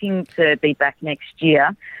 but looking to be back next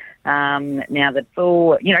year. Now that it's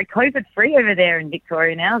all, COVID-free over there in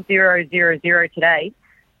Victoria now, 0, 0, 0 today.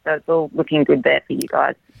 So it's all looking good there for you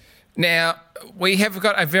guys. Now, we have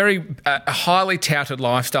got a very highly touted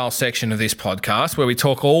lifestyle section of this podcast where we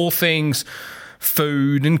talk all things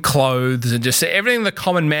food and clothes and just everything the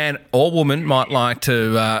common man or woman might like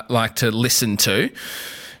to listen to.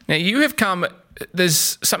 Now, you have come.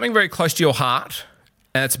 There's something very close to your heart,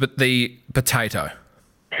 and it's the potato.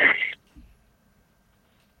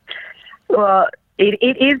 Well,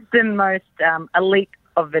 it is the most elite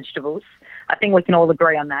of vegetables. I think we can all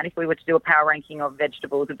agree on that. If we were to do a power ranking of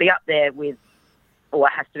vegetables, it'd be up there with, or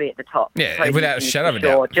it has to be at the top. Yeah, without a shadow of a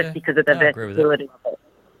doubt. Just because of the versatility of it.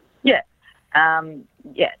 Yeah.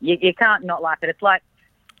 You can't not like it. It's like,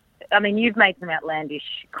 I mean, you've made some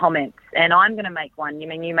outlandish comments, and I'm going to make one.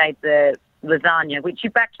 You made the lasagna, which you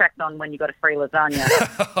backtracked on when you got a free lasagna.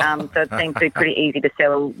 So it seems to be pretty easy to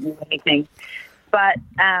sell anything. But,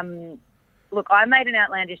 look, I made an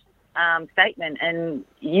outlandish statement, and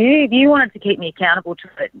you wanted to keep me accountable to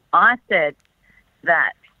it. I said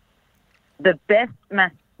that the best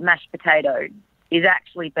mashed potato is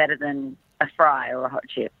actually better than a fry or a hot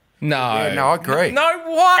chip. No. Yeah, no, I agree. No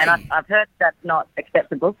way. And I've heard that's not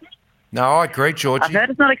acceptable. No, I agree, Georgie. I've heard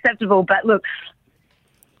it's not acceptable, but look,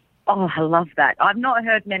 I love that. I've not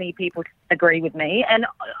heard many people agree with me, and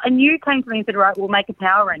you came to me and said, right, we'll make a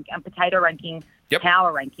potato ranking. Yep.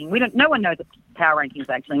 Power ranking. No one knows what power rankings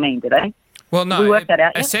actually mean, do they? Well, no. We worked that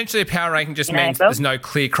out yet? Essentially, a power ranking just means AFL? there's no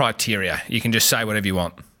clear criteria. You can just say whatever you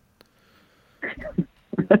want.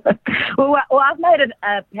 Well, I've made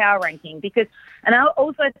a power ranking because, and I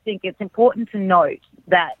also think it's important to note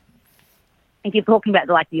that if you're talking about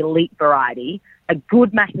the elite variety, a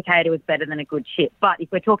good mashed potato is better than a good chip. But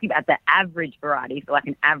if we're talking about the average variety, so like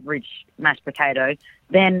an average mashed potato,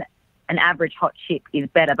 then an average hot chip is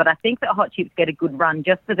better. But I think that hot chips get a good run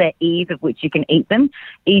just for their ease of which you can eat them.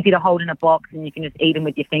 Easy to hold in a box and you can just eat them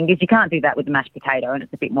with your fingers. You can't do that with a mashed potato, and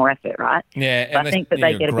it's a bit more effort, right? Yeah. So I think that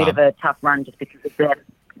they get a bit of a tough run just because of their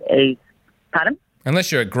ease. Pardon?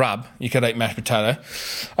 Unless you're a grub, you could eat mashed potato.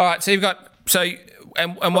 All right, so you've got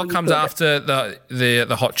and what comes after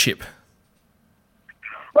the hot chip?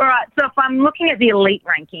 All right, so if I'm looking at the elite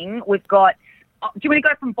ranking, we've got. Do you want to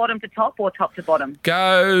go from bottom to top or top to bottom?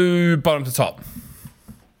 Go bottom to top.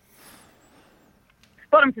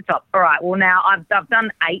 Bottom to top. All right. Well, now I've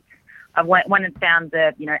done 8. I've went and found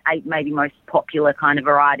the 8 maybe most popular kind of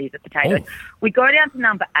varieties of potatoes. Oh. We go down to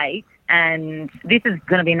number 8, and this is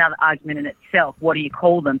going to be another argument in itself. What do you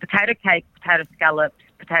call them? Potato cake, potato scallops,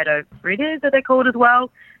 potato fritters are they called as well?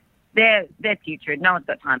 They're putrid. No one's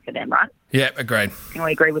got time for them, right? Yeah, agreed. Can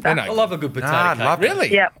we agree with that? No. I love a good potato I cake. love it.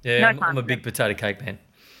 Really? Yeah. Yeah, no I'm time a for big them. potato cake man.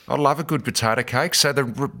 I love a good potato cake. So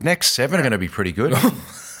the next 7 are going to be pretty good.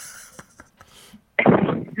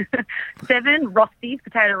 7 Rosties,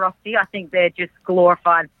 potato Rostie. I think they're just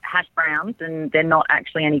glorified hash browns, and they're not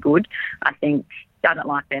actually any good. I don't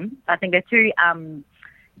like them. I think they're too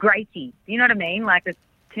graty. You know what I mean? Like there's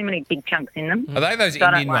too many big chunks in them. Are they those So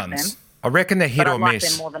I don't Indian like ones? them. I reckon they're hit But I or like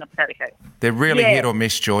miss. them more than a potato cake. They're really Yeah. hit or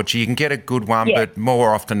miss, Georgie. You can get a good one, Yeah. but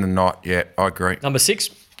more often than not, yeah, I agree. Number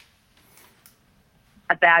 6.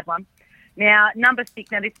 A bad one. Now, number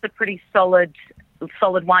 6, now this is a pretty solid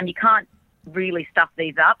one. You can't really stuff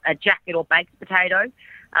these up. A jacket or baked potato.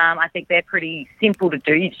 I think they're pretty simple to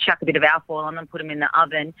do. You just chuck a bit of alfoil on them, put them in the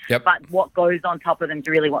oven. Yep. But what goes on top of them is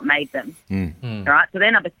really what made them. All right, so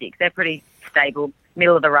they're number 6. They're pretty stable,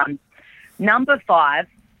 middle of the run. Number 5,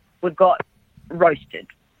 we've got roasted.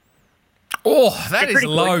 Oh, that They're is pretty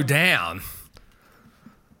low good. down.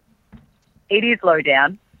 It is low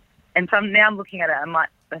down. And now I'm looking at it, I might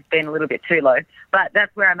have been a little bit too low. But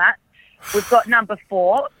that's where I'm at. We've got number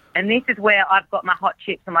 4, and this is where I've got my hot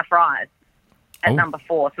chips and my fries at Oh. number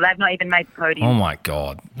 4. So they've not even made the podium. Oh my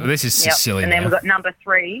God, this is Yep. silly. And then now. we've got number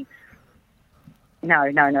 3. No.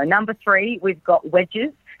 Number 3, we've got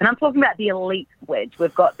wedges. And I'm talking about the elite wedge.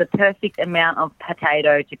 We've got the perfect amount of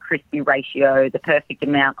potato to crispy ratio, the perfect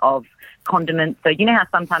amount of condiments. So you know how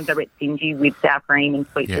sometimes they're a bit stingy with sour cream and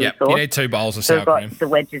sweet chili Yep, sauce? you need 2 bowls of So sour we've got cream. the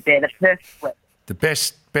wedges there, the perfect wedge. The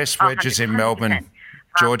best Oh, wedges in 100%. Melbourne,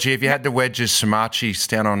 Georgie. Have you had the wedges Samachi's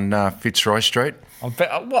down on Fitzroy Street?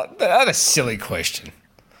 What? That's a silly question.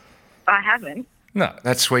 I haven't. No.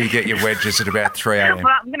 That's where you get your wedges at about 3 a.m.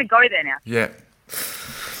 Well, I'm going to go there now. Yeah.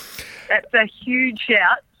 That's a huge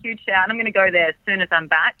shout. I'm going to go there as soon as I'm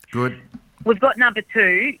back. Good. We've got number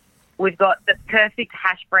 2. We've got the perfect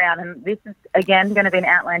hash brown. And this is, again, going to be an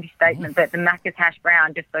outlandish statement, but the Macca's hash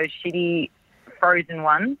brown, just those shitty frozen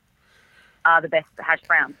ones are the best hash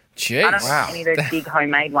browns. Jeez. I don't Wow. want any of those big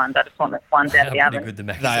homemade ones. I just want the ones out of the Pretty oven. good, the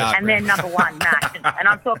Mac. They are. And then number one, mash. And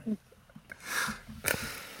I'm talking...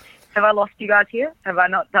 Have I lost you guys here? Have I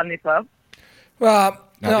not done this well? Well,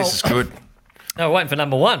 No, this is good. No, we're waiting for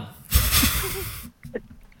number one.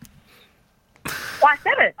 Well, I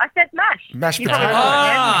said it. I said mash. Mashed You probably potato. wasn't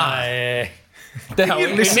Ah, yeah. we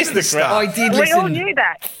listen missed to the this crowd. stuff? I did there. We all listen. knew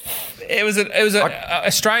that. It was a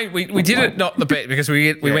Australian. We did it not the bet because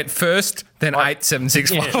we went first, then 8, 7,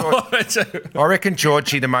 6, 5. I reckon,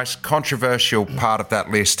 Georgie, the most controversial part of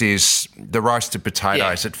that list is the roasted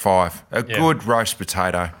potatoes at 5. A good roast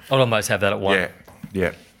potato. I'd almost have that at one.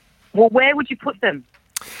 Yeah. Well, where would you put them?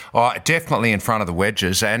 Oh, definitely in front of the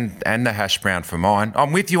wedges and the hash brown for mine.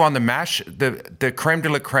 I'm with you on the mash. The creme de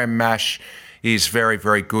la creme mash is very,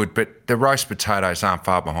 very good, but the roast potatoes aren't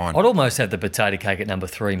far behind. I'd almost have the potato cake at number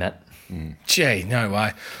 3, Matt. Gee, no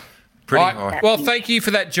way. Pretty Right, high. well, thank you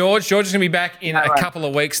for that, George. George is going to be back in No a worries. couple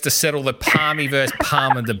of weeks to settle the Palmy versus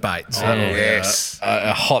Palmer debate. So that'll be yes.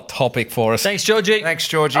 a hot topic for us. Thanks, Georgie. Thanks,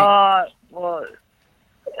 Georgie. Well,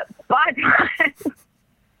 bye.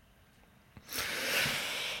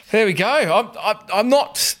 There we go. I'm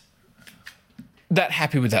not that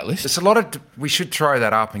happy with that list. There's a lot of... We should throw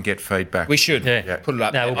that up and get feedback. We should Yeah. put it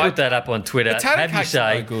up. No, we'll put that up on Twitter. Potato Have you cakes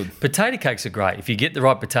are say, no good. potato cakes are great. If you get the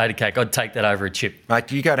right potato cake, I'd take that over a chip.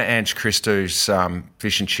 Mate, you go to Ange Christo's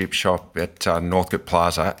fish and chip shop at Northcote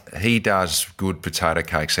Plaza. He does good potato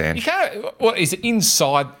cakes, You Ange. can't. What is it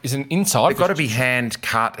inside? Is it inside? They've got to be hand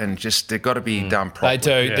cut and just... They've got to be done properly.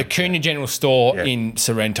 They do. The Cunha General Store Yeah. in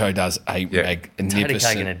Sorrento does a magnificent Potato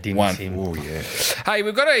cake and a dim one. sim. Oh, yeah. Hey,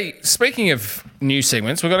 we've got speaking of new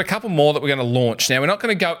segments, we've got a couple more that we're going to launch. Now, we're not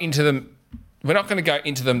going to go into them. We're not going to go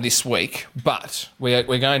into them this week, but we're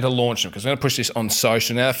going to launch them because we're going to push this on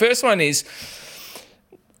social. Now, the first one is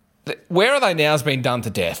Where Are They Now has been done to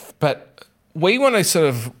death, but we want to sort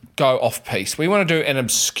of go off piece. We want to do an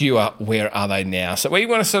obscure Where Are They Now. So we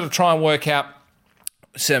want to sort of try and work out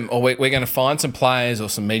we're going to find some players or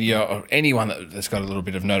some media or anyone that's got a little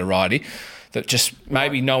bit of notoriety that just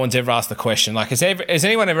maybe no one's ever asked the question. Like, has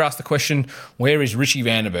anyone ever asked the question, where is Richie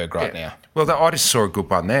Vandenberg right now? Well, I just saw a good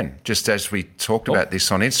one then, just as we talked about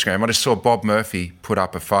this on Instagram. I just saw Bob Murphy put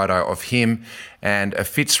up a photo of him and a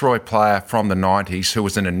Fitzroy player from the 90s who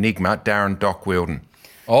was an enigma, Darren Doc Wilden.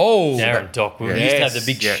 Oh, Darren Dock. We Yeah. used to have Yes.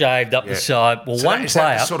 the big Yeah. shaved up Yeah. the side. Well, So one is that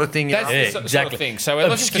player. the sort of thing... That's Yeah, the sort exactly. of thing. So we're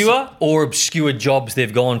looking for obscure or obscure jobs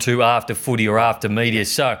they've gone to after footy or after media.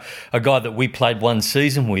 So a guy that we played one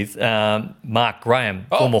season with, Mark Graham,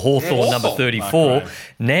 former Hawthorn yeah. number Mark 34, Graham.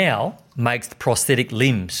 now makes prosthetic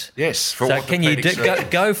limbs. Yes, for So can you orthopaedic surgery.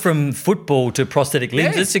 go from football to prosthetic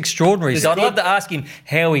limbs? Yeah. It's extraordinary. So I'd good. love to ask him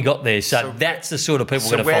how he got there. So that's the sort of people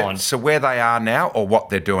we're going to find. So where they are now or what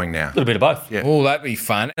they're doing now? A little bit of both. Yeah. Oh, that'd be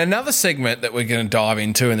fun. Another segment that we're going to dive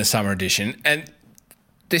into in the summer edition, and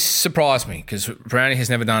this surprised me because Brownie has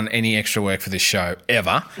never done any extra work for this show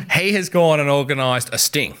ever. He has gone and organised a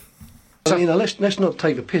sting. So, let's not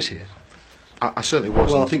take the piss here. I certainly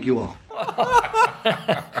wasn't. Well, I think you are.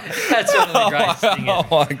 That's one of the great things. Oh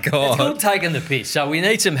my It's God. called taking the piss. So we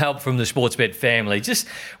need some help from the Sportsbet family. Just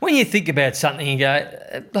when you think about something, you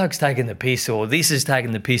go, bloke's taking the piss or this is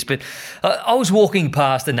taking the piss. But I was walking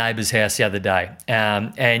past a neighbour's house the other day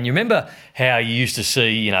and you remember how you used to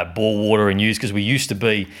see, bore water and use because we used to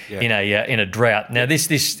be in a drought. Now this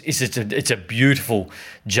is it's a beautiful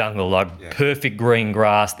jungle, perfect green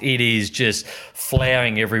grass. It is just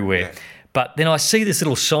flowering everywhere. Yeah. But then I see this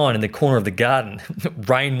little sign in the corner of the garden,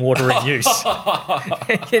 rainwater in use.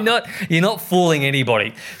 You're not fooling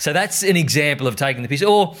anybody. So that's an example of taking the piss.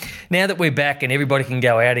 Or now that we're back and everybody can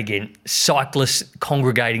go out again, cyclists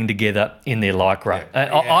congregating together in their Lycra.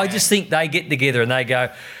 I just think they get together and they go,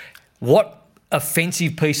 what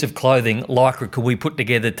offensive piece of clothing Lycra could we put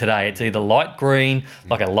together today? It's either light green,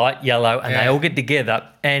 like a light yellow, and they all get together.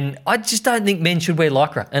 And I just don't think men should wear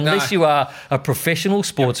Lycra. Unless you are a professional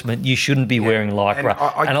sportsman, you shouldn't be wearing Lycra.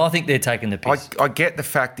 And I think they're taking the piss. I get the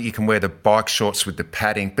fact that you can wear the bike shorts with the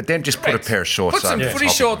padding, but then just put a pair of shorts Put some over the footy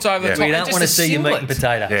top of shorts them. over the Yeah. top. We don't Just want to a see you meat and singlet.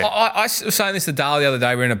 potato. Yeah. I was saying this to Dale the other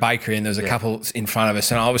day. We were in a bakery and there was a couple in front of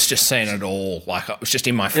us, and I was just seeing it all. Like it was just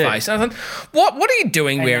in my face. And I thought, what are you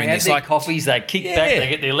doing And wearing they have this? their Like, coffees, they kick back, they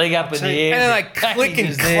get their leg up in the air. and then they the click and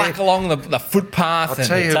packages there. clack along the footpath. I'll and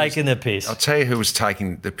tell you who Taking the piss. I'll tell you who was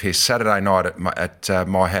taking the piss Saturday night at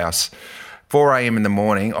my house. 4 a.m. in the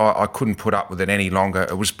morning, I couldn't put up with it any longer.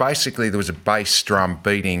 It was basically, there was a bass drum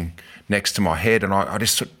beating next to my head, and I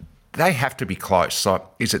just they have to be close. Like,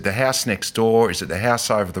 is it the house next door? Is it the house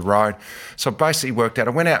over the road? So I basically worked out,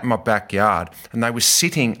 I went out in my backyard and they were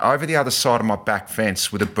sitting over the other side of my back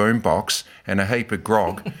fence with a boombox and a heap of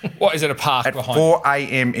grog What, is it a park at behind? 4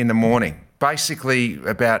 a.m. in the morning. Basically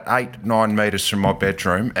about 8-9 metres from my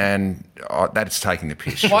bedroom, and that's taking the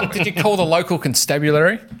piss. What, did you call the local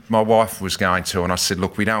constabulary? My wife was going to, and I said,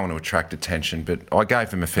 look, we don't want to attract attention, but I gave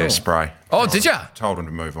them a fair spray. Oh, did you? Told them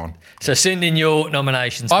to move on. So send in your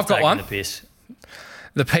nominations. I've for got taking one. The piss.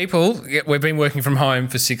 The people, we've been working from home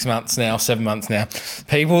for 6 months now, 7 months now.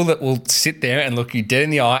 People that will sit there and look you dead in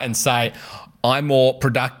the eye and say, I'm more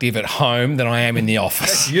productive at home than I am in the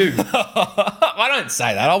office. You. I don't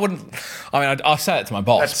say that. I wouldn't. I mean, I'll say it to my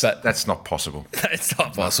boss, but That's not possible. it's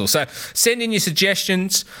not possible. So send in your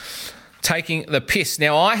suggestions, taking the piss.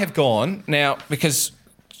 Now, I have gone, because,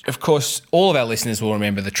 of course, all of our listeners will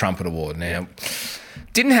remember the Trumpet Award. Now,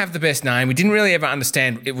 didn't have the best name. We didn't really ever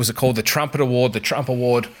understand it was called the Trumpet Award, the Trump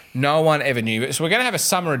Award. No one ever knew it. So we're going to have a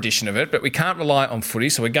summer edition of it, but we can't rely on footy.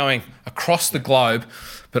 So we're going across the globe.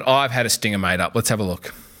 But I've had a stinger made up. Let's have a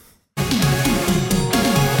look.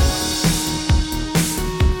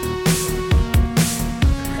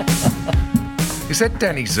 Is that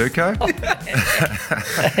Danny Zuko?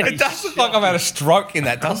 It does look like I've had a stroke in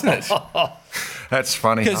that, doesn't it? That's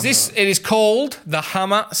funny. Because it is called the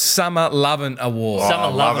Hummer Summer Lovin' Award. Summer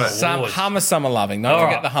Lovin' Oh, Awards. Hummer Summer Loving. Don't All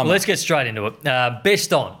forget right, the Hummer. well, let's get straight into it.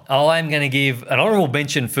 Best on. I'm going to give an honourable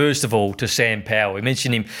mention, first of all, to Sam Power. We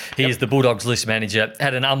mentioned him. He is the Bulldogs list manager.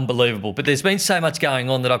 Had an unbelievable. But there's been so much going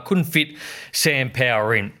on that I couldn't fit Sam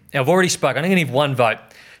Power in. Now, I've already spoken. I'm going to give one vote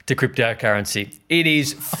to cryptocurrency. It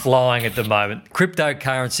is flying at the moment.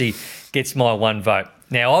 Cryptocurrency gets my one vote.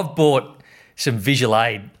 Now, I've bought some visual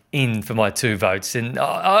aid in for my 2 votes, and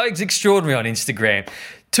it's extraordinary on Instagram.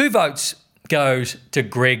 2 votes goes to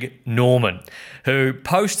Greg Norman, who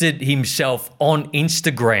posted himself on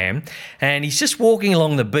Instagram, and he's just walking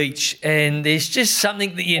along the beach, and there's just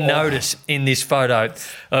something that you notice in this photo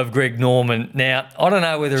of Greg Norman. Now, I don't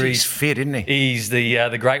know whether He's fit, isn't he? he's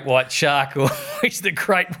the great white shark or he's the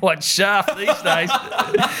great white shaft these days.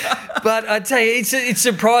 But I tell you, it's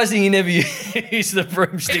surprising you never use the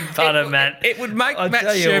broomstick putter, Matt. It would make I'll Matt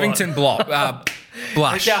tell you Shervington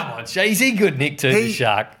blush. Come on, he's in good nick too, the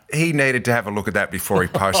shark. He needed to have a look at that before he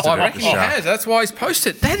posted I it. reckon The he shark. has. That's why he's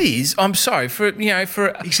posted. That is, I'm sorry for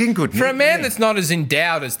He's in good for a nick, man isn't he? that's not as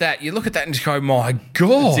endowed as that. You look at that and just go, my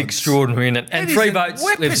God, It's extraordinary, isn't it? And That is 3 a votes.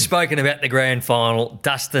 weapon. We've spoken about the grand final.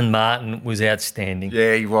 Dustin Martin was outstanding.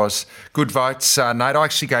 Yeah, he was. Good votes, Nate. I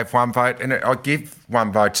actually gave 1 vote, and I give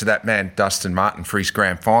 1 vote to that man, Dustin Martin, for his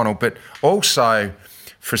grand final, but also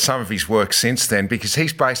for some of his work since then, because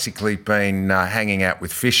he's basically been hanging out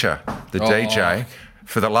with Fisher, the DJ,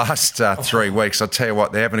 for the last 3 weeks. I'll tell you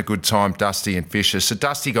what, they're having a good time, Dusty and Fisher. So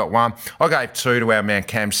Dusty got 1. I gave 2 to our man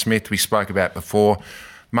Cam Smith, we spoke about before.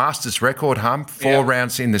 Masters record, 4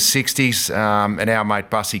 rounds in the 60s, and our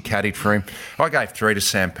mate Bussy caddied for him. I gave 3 to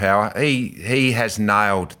Sam Power. He has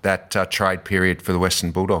nailed that trade period for the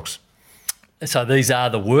Western Bulldogs. So these are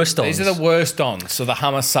the worst ons. These are the worst ons. So the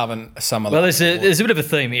Hummer Summer Well, there's a bit of a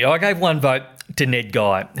theme here. I gave 1 vote to Ned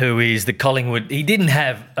Guy, who is the Collingwood. He didn't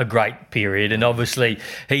have a great period, and obviously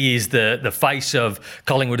he is the face of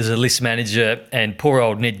Collingwood as a list manager, and poor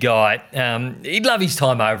old Ned Guy. He'd love his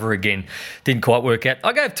time over again. Didn't quite work out.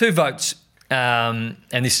 I gave 2 votes, and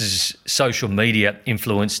this is social media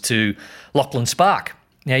influence, to Lachlan Spark.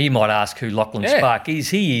 Now, you might ask who Lachlan Spark is.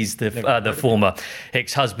 He is the former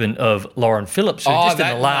ex-husband of Lauren Phillips, who just in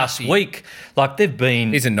the last week, like they've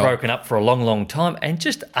been broken up for a long, long time and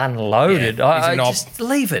just unloaded. Yeah, I just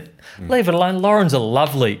leave it. Leave it alone. Lauren's a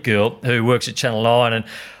lovely girl who works at Channel 9, and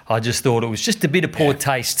I just thought it was just a bit of poor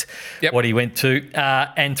taste what he went to.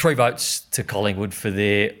 And 3 votes to Collingwood for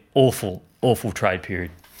their awful, awful trade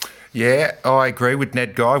period. Yeah, I agree with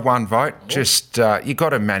Ned Guy. 1 vote. Just you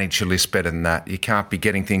got to manage your list better than that. You can't be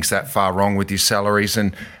getting things that far wrong with your salaries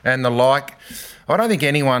and the like. I don't think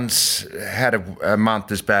anyone's had a month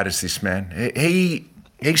as bad as this man.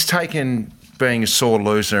 He's taken being a sore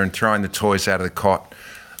loser and throwing the toys out of the cot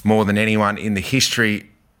more than anyone in the history,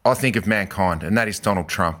 I think, of mankind, and that is Donald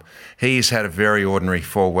Trump. He has had a very ordinary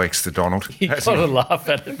 4 weeks, the Donald. You've got to laugh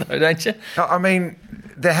at it, though, don't you? I mean,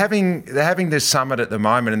 they're having this summit at the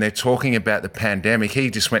moment, and they're talking about the pandemic. He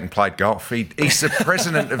just went and played golf. He's the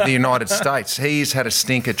president of the United States. He's had a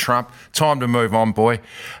stinker, Trump. Time to move on, boy.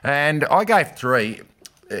 And I gave 3.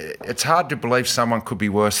 It's hard to believe someone could be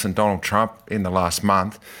worse than Donald Trump in the last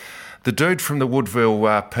month. The dude from the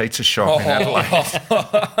Woodville pizza shop in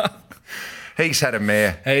Adelaide. He's had a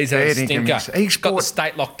mare. He's had a Fair dinkum. stinker. He's got the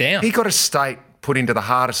state locked down. He got a state put into the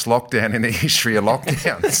hardest lockdown in the history of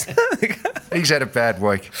lockdowns. He's had a bad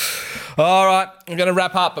week. All right, I'm going to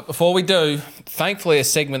wrap up, but before we do, thankfully a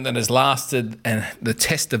segment that has lasted and the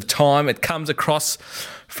test of time. It comes across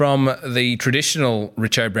from the traditional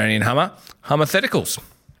Richo Brownian Hummer, Hummertheticals.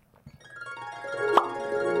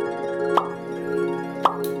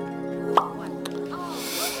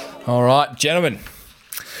 All right, gentlemen.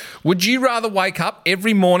 Would you rather wake up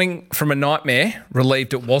every morning from a nightmare,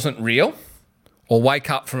 relieved it wasn't real, or wake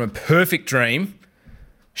up from a perfect dream,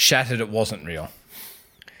 shattered it wasn't real?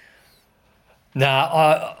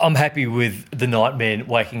 Nah, I'm happy with the nightmare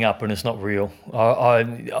waking up and it's not real.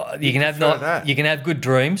 You can have good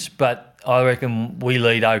dreams, but I reckon we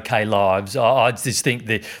lead okay lives. I just think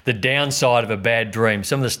the downside of a bad dream,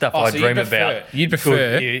 some of the stuff I dream about, you'd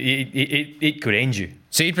prefer it could end you.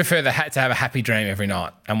 So you'd prefer to have a happy dream every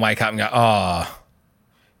night and wake up and go, oh.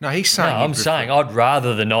 No, he's saying. No, I'm saying I'd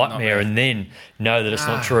rather the nightmare and then know that it's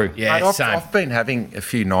not true. Yeah, Mate, same. I've been having a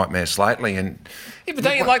few nightmares lately, and Yeah, but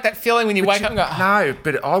don't you like that feeling when you wake up and go, oh, no,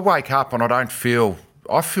 but I wake up and I don't feel.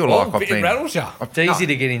 I feel like I've it been. rattles you. It's easy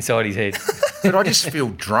to get inside his head. But I just feel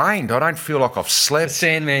drained. I don't feel like I've slept.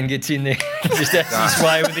 Sandman gets in there, just has his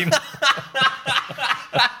way with him.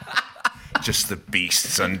 Just the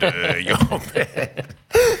beasts under your bed.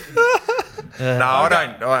 No,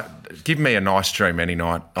 I don't. Give me a nice dream any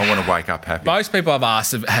night. I want to wake up happy. Most people I've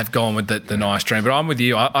asked have gone with the nice dream, but I'm with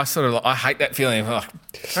you. I hate that feeling of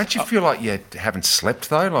like, Don't you feel like you haven't slept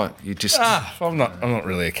though? Like you just. I'm not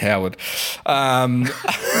really a coward.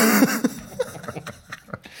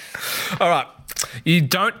 All right. You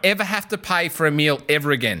don't ever have to pay for a meal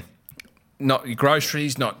ever again. Not your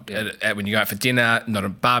groceries, not when you go out for dinner, not a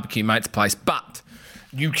barbecue mate's place, but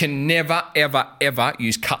you can never, ever, ever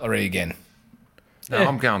use cutlery again. No,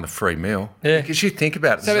 I'm going the free meal. Yeah. Because you think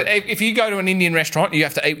about it. So if you go to an Indian restaurant, you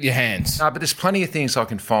have to eat with your hands. No, but there's plenty of things I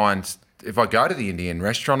can find. If I go to the Indian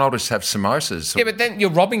restaurant, I'll just have samosas. Yeah, but then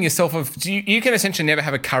you're robbing yourself of... You can essentially never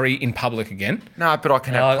have a curry in public again. No, but I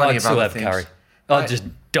can have plenty I'd of still other have things. curry. I'd just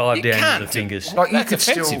dive You down can't. into the fingers. Like That's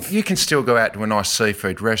offensive. you can still go out to a nice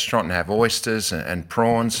seafood restaurant and have oysters and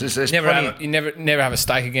prawns. There's plenty. You never have a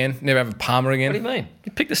steak again. Never have a Parma again. What do you mean?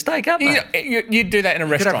 You pick the steak up, You, mate. you'd do that in a You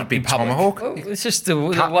could restaurant have a big in public. tomahawk, Well, it's just the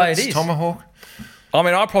way cutlets, it is. tomahawk, I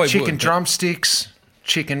mean, I probably chicken would. drumsticks,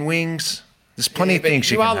 chicken wings. There's plenty of but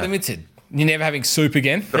things you you can are have. limited. You're never having soup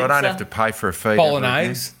again. But I don't Pizza. have to pay for a feed.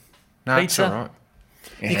 Bolognese. No, it's Pizza. all right.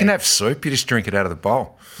 You can have soup. You just drink it out of the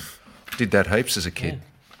bowl. Did that heaps as a kid.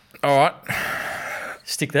 All right.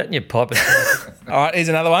 Stick that in your pipe. All right, here's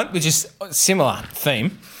another one, which is a similar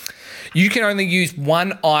theme. You can only use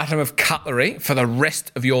one item of cutlery for the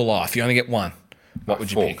rest of your life. You only get one. What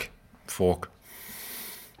would you Fork. pick? Fork.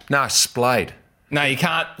 No, splayed. No, you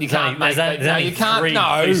can't. You can't. There's Make only- that. there's No, only you can't. 3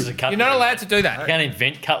 No, pieces of you're not cutlery. allowed to do that. You can't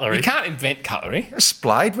invent cutlery. You can't invent cutlery.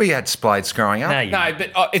 Splayed? We had splades growing up. No, you No,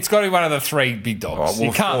 but it's got to be one of the 3 big dogs. Oh, well,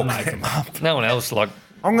 you can't fork. make them up. no one else like.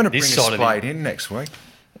 I'm going to bring This a side of splayed in next week.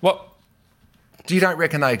 What? You don't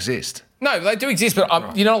reckon they exist? No, they do exist, but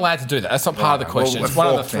you're not allowed to do that. That's not part of the Right, well, question. a It's one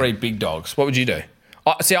of the fork 3 then. big dogs. What would you do?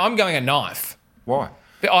 See, I'm going a knife. Why?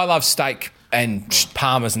 But I love steak and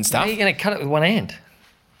parmas and How stuff. are you going to cut it with one hand?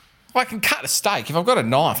 I can cut a steak. If I've got a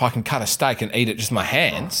knife, I can cut a steak and eat it just with my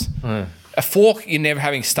hands. A fork, you're never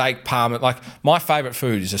having steak, parma. Like, my favourite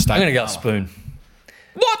food is a steak. I'm going to go parma. spoon.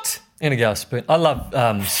 What? I'm going to go spoon. I love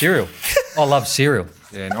cereal. I love cereal.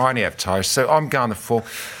 Yeah, and I only have toast, so I'm going the fork.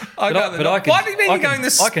 I go the knife. can- Why do you mean I you're can- going the I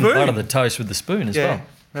spoon? can butter the toast with the spoon as Yeah, well.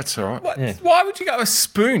 that's all right. What? Yeah. Why would you go a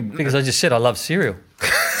spoon? Because I just said I love cereal.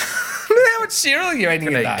 How much cereal are you eating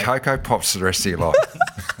a You day? eat Cocoa Pops for the rest of your life.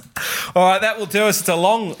 All right, that will do us. It's a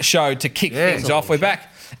long show to kick Yeah. things off. We're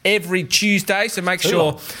back every Tuesday, so make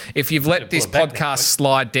sure if you've let this pull it back podcast next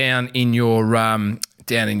slide down in your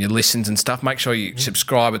listens and stuff, make sure you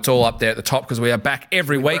subscribe. It's all up there at the top because we are back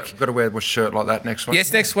every week. We've got to wear a shirt like that next week.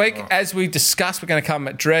 Yes, next week, as we discussed, we're going to come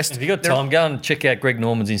dressed. If you got time, go and check out Greg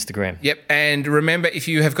Norman's Instagram. Yep, and remember, if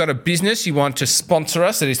you have got a business you want to sponsor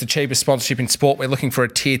us, it is the cheapest sponsorship in sport. We're looking for a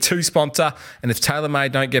Tier 2 sponsor, and if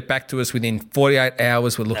TaylorMade don't get back to us within 48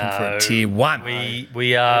 hours, we're looking for a Tier 1.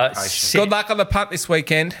 We are set. Good luck on the punt this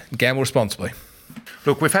weekend. Gamble responsibly.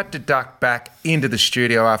 Look, we've had to duck back into the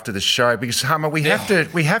studio after the show because Hummer, we have to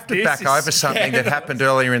This back is over something that happened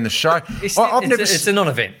earlier in the show. It's a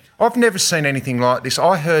non-event. I've never seen anything like this.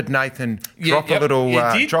 I heard Nathan drop a little You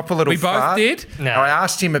did. We both fart. did. No. I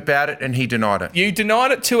asked him about it and he denied it. You denied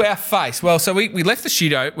it to our face. Well, so we left the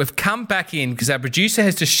studio. We've come back in because our producer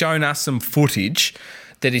has just shown us some footage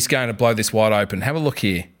that is going to blow this wide open. Have a look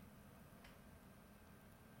here.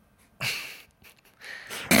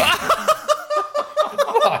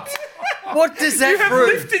 What does that You have prove?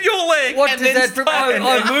 lifted your leg. What and does then that prove? I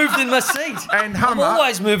started- moved in my seat. And Hummer, I'm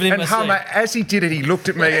always moving in and my Hummer, seat. as he did it, he looked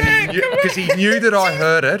at me and because he knew that I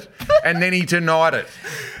heard it, and then he denied it.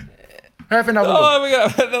 Have another look. Oh, we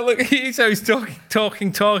go. Look, so he's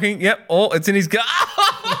talking. Yep. Oh, it's in his gut.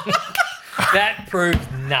 That proved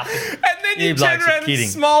nothing. And then you You turned blokes are around and kidding.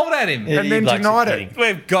 smiled at him. And then denied it.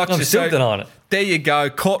 We've got I'm you. still denying it. There you go.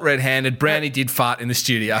 Caught red-handed. Brownie did fart in the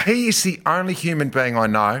studio. He is the only human being I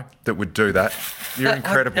know that would do that. You're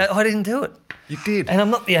incredible. I didn't do it. You did. And I'm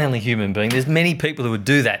not the only human being. There's many people who would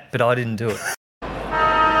do that, but I didn't do it.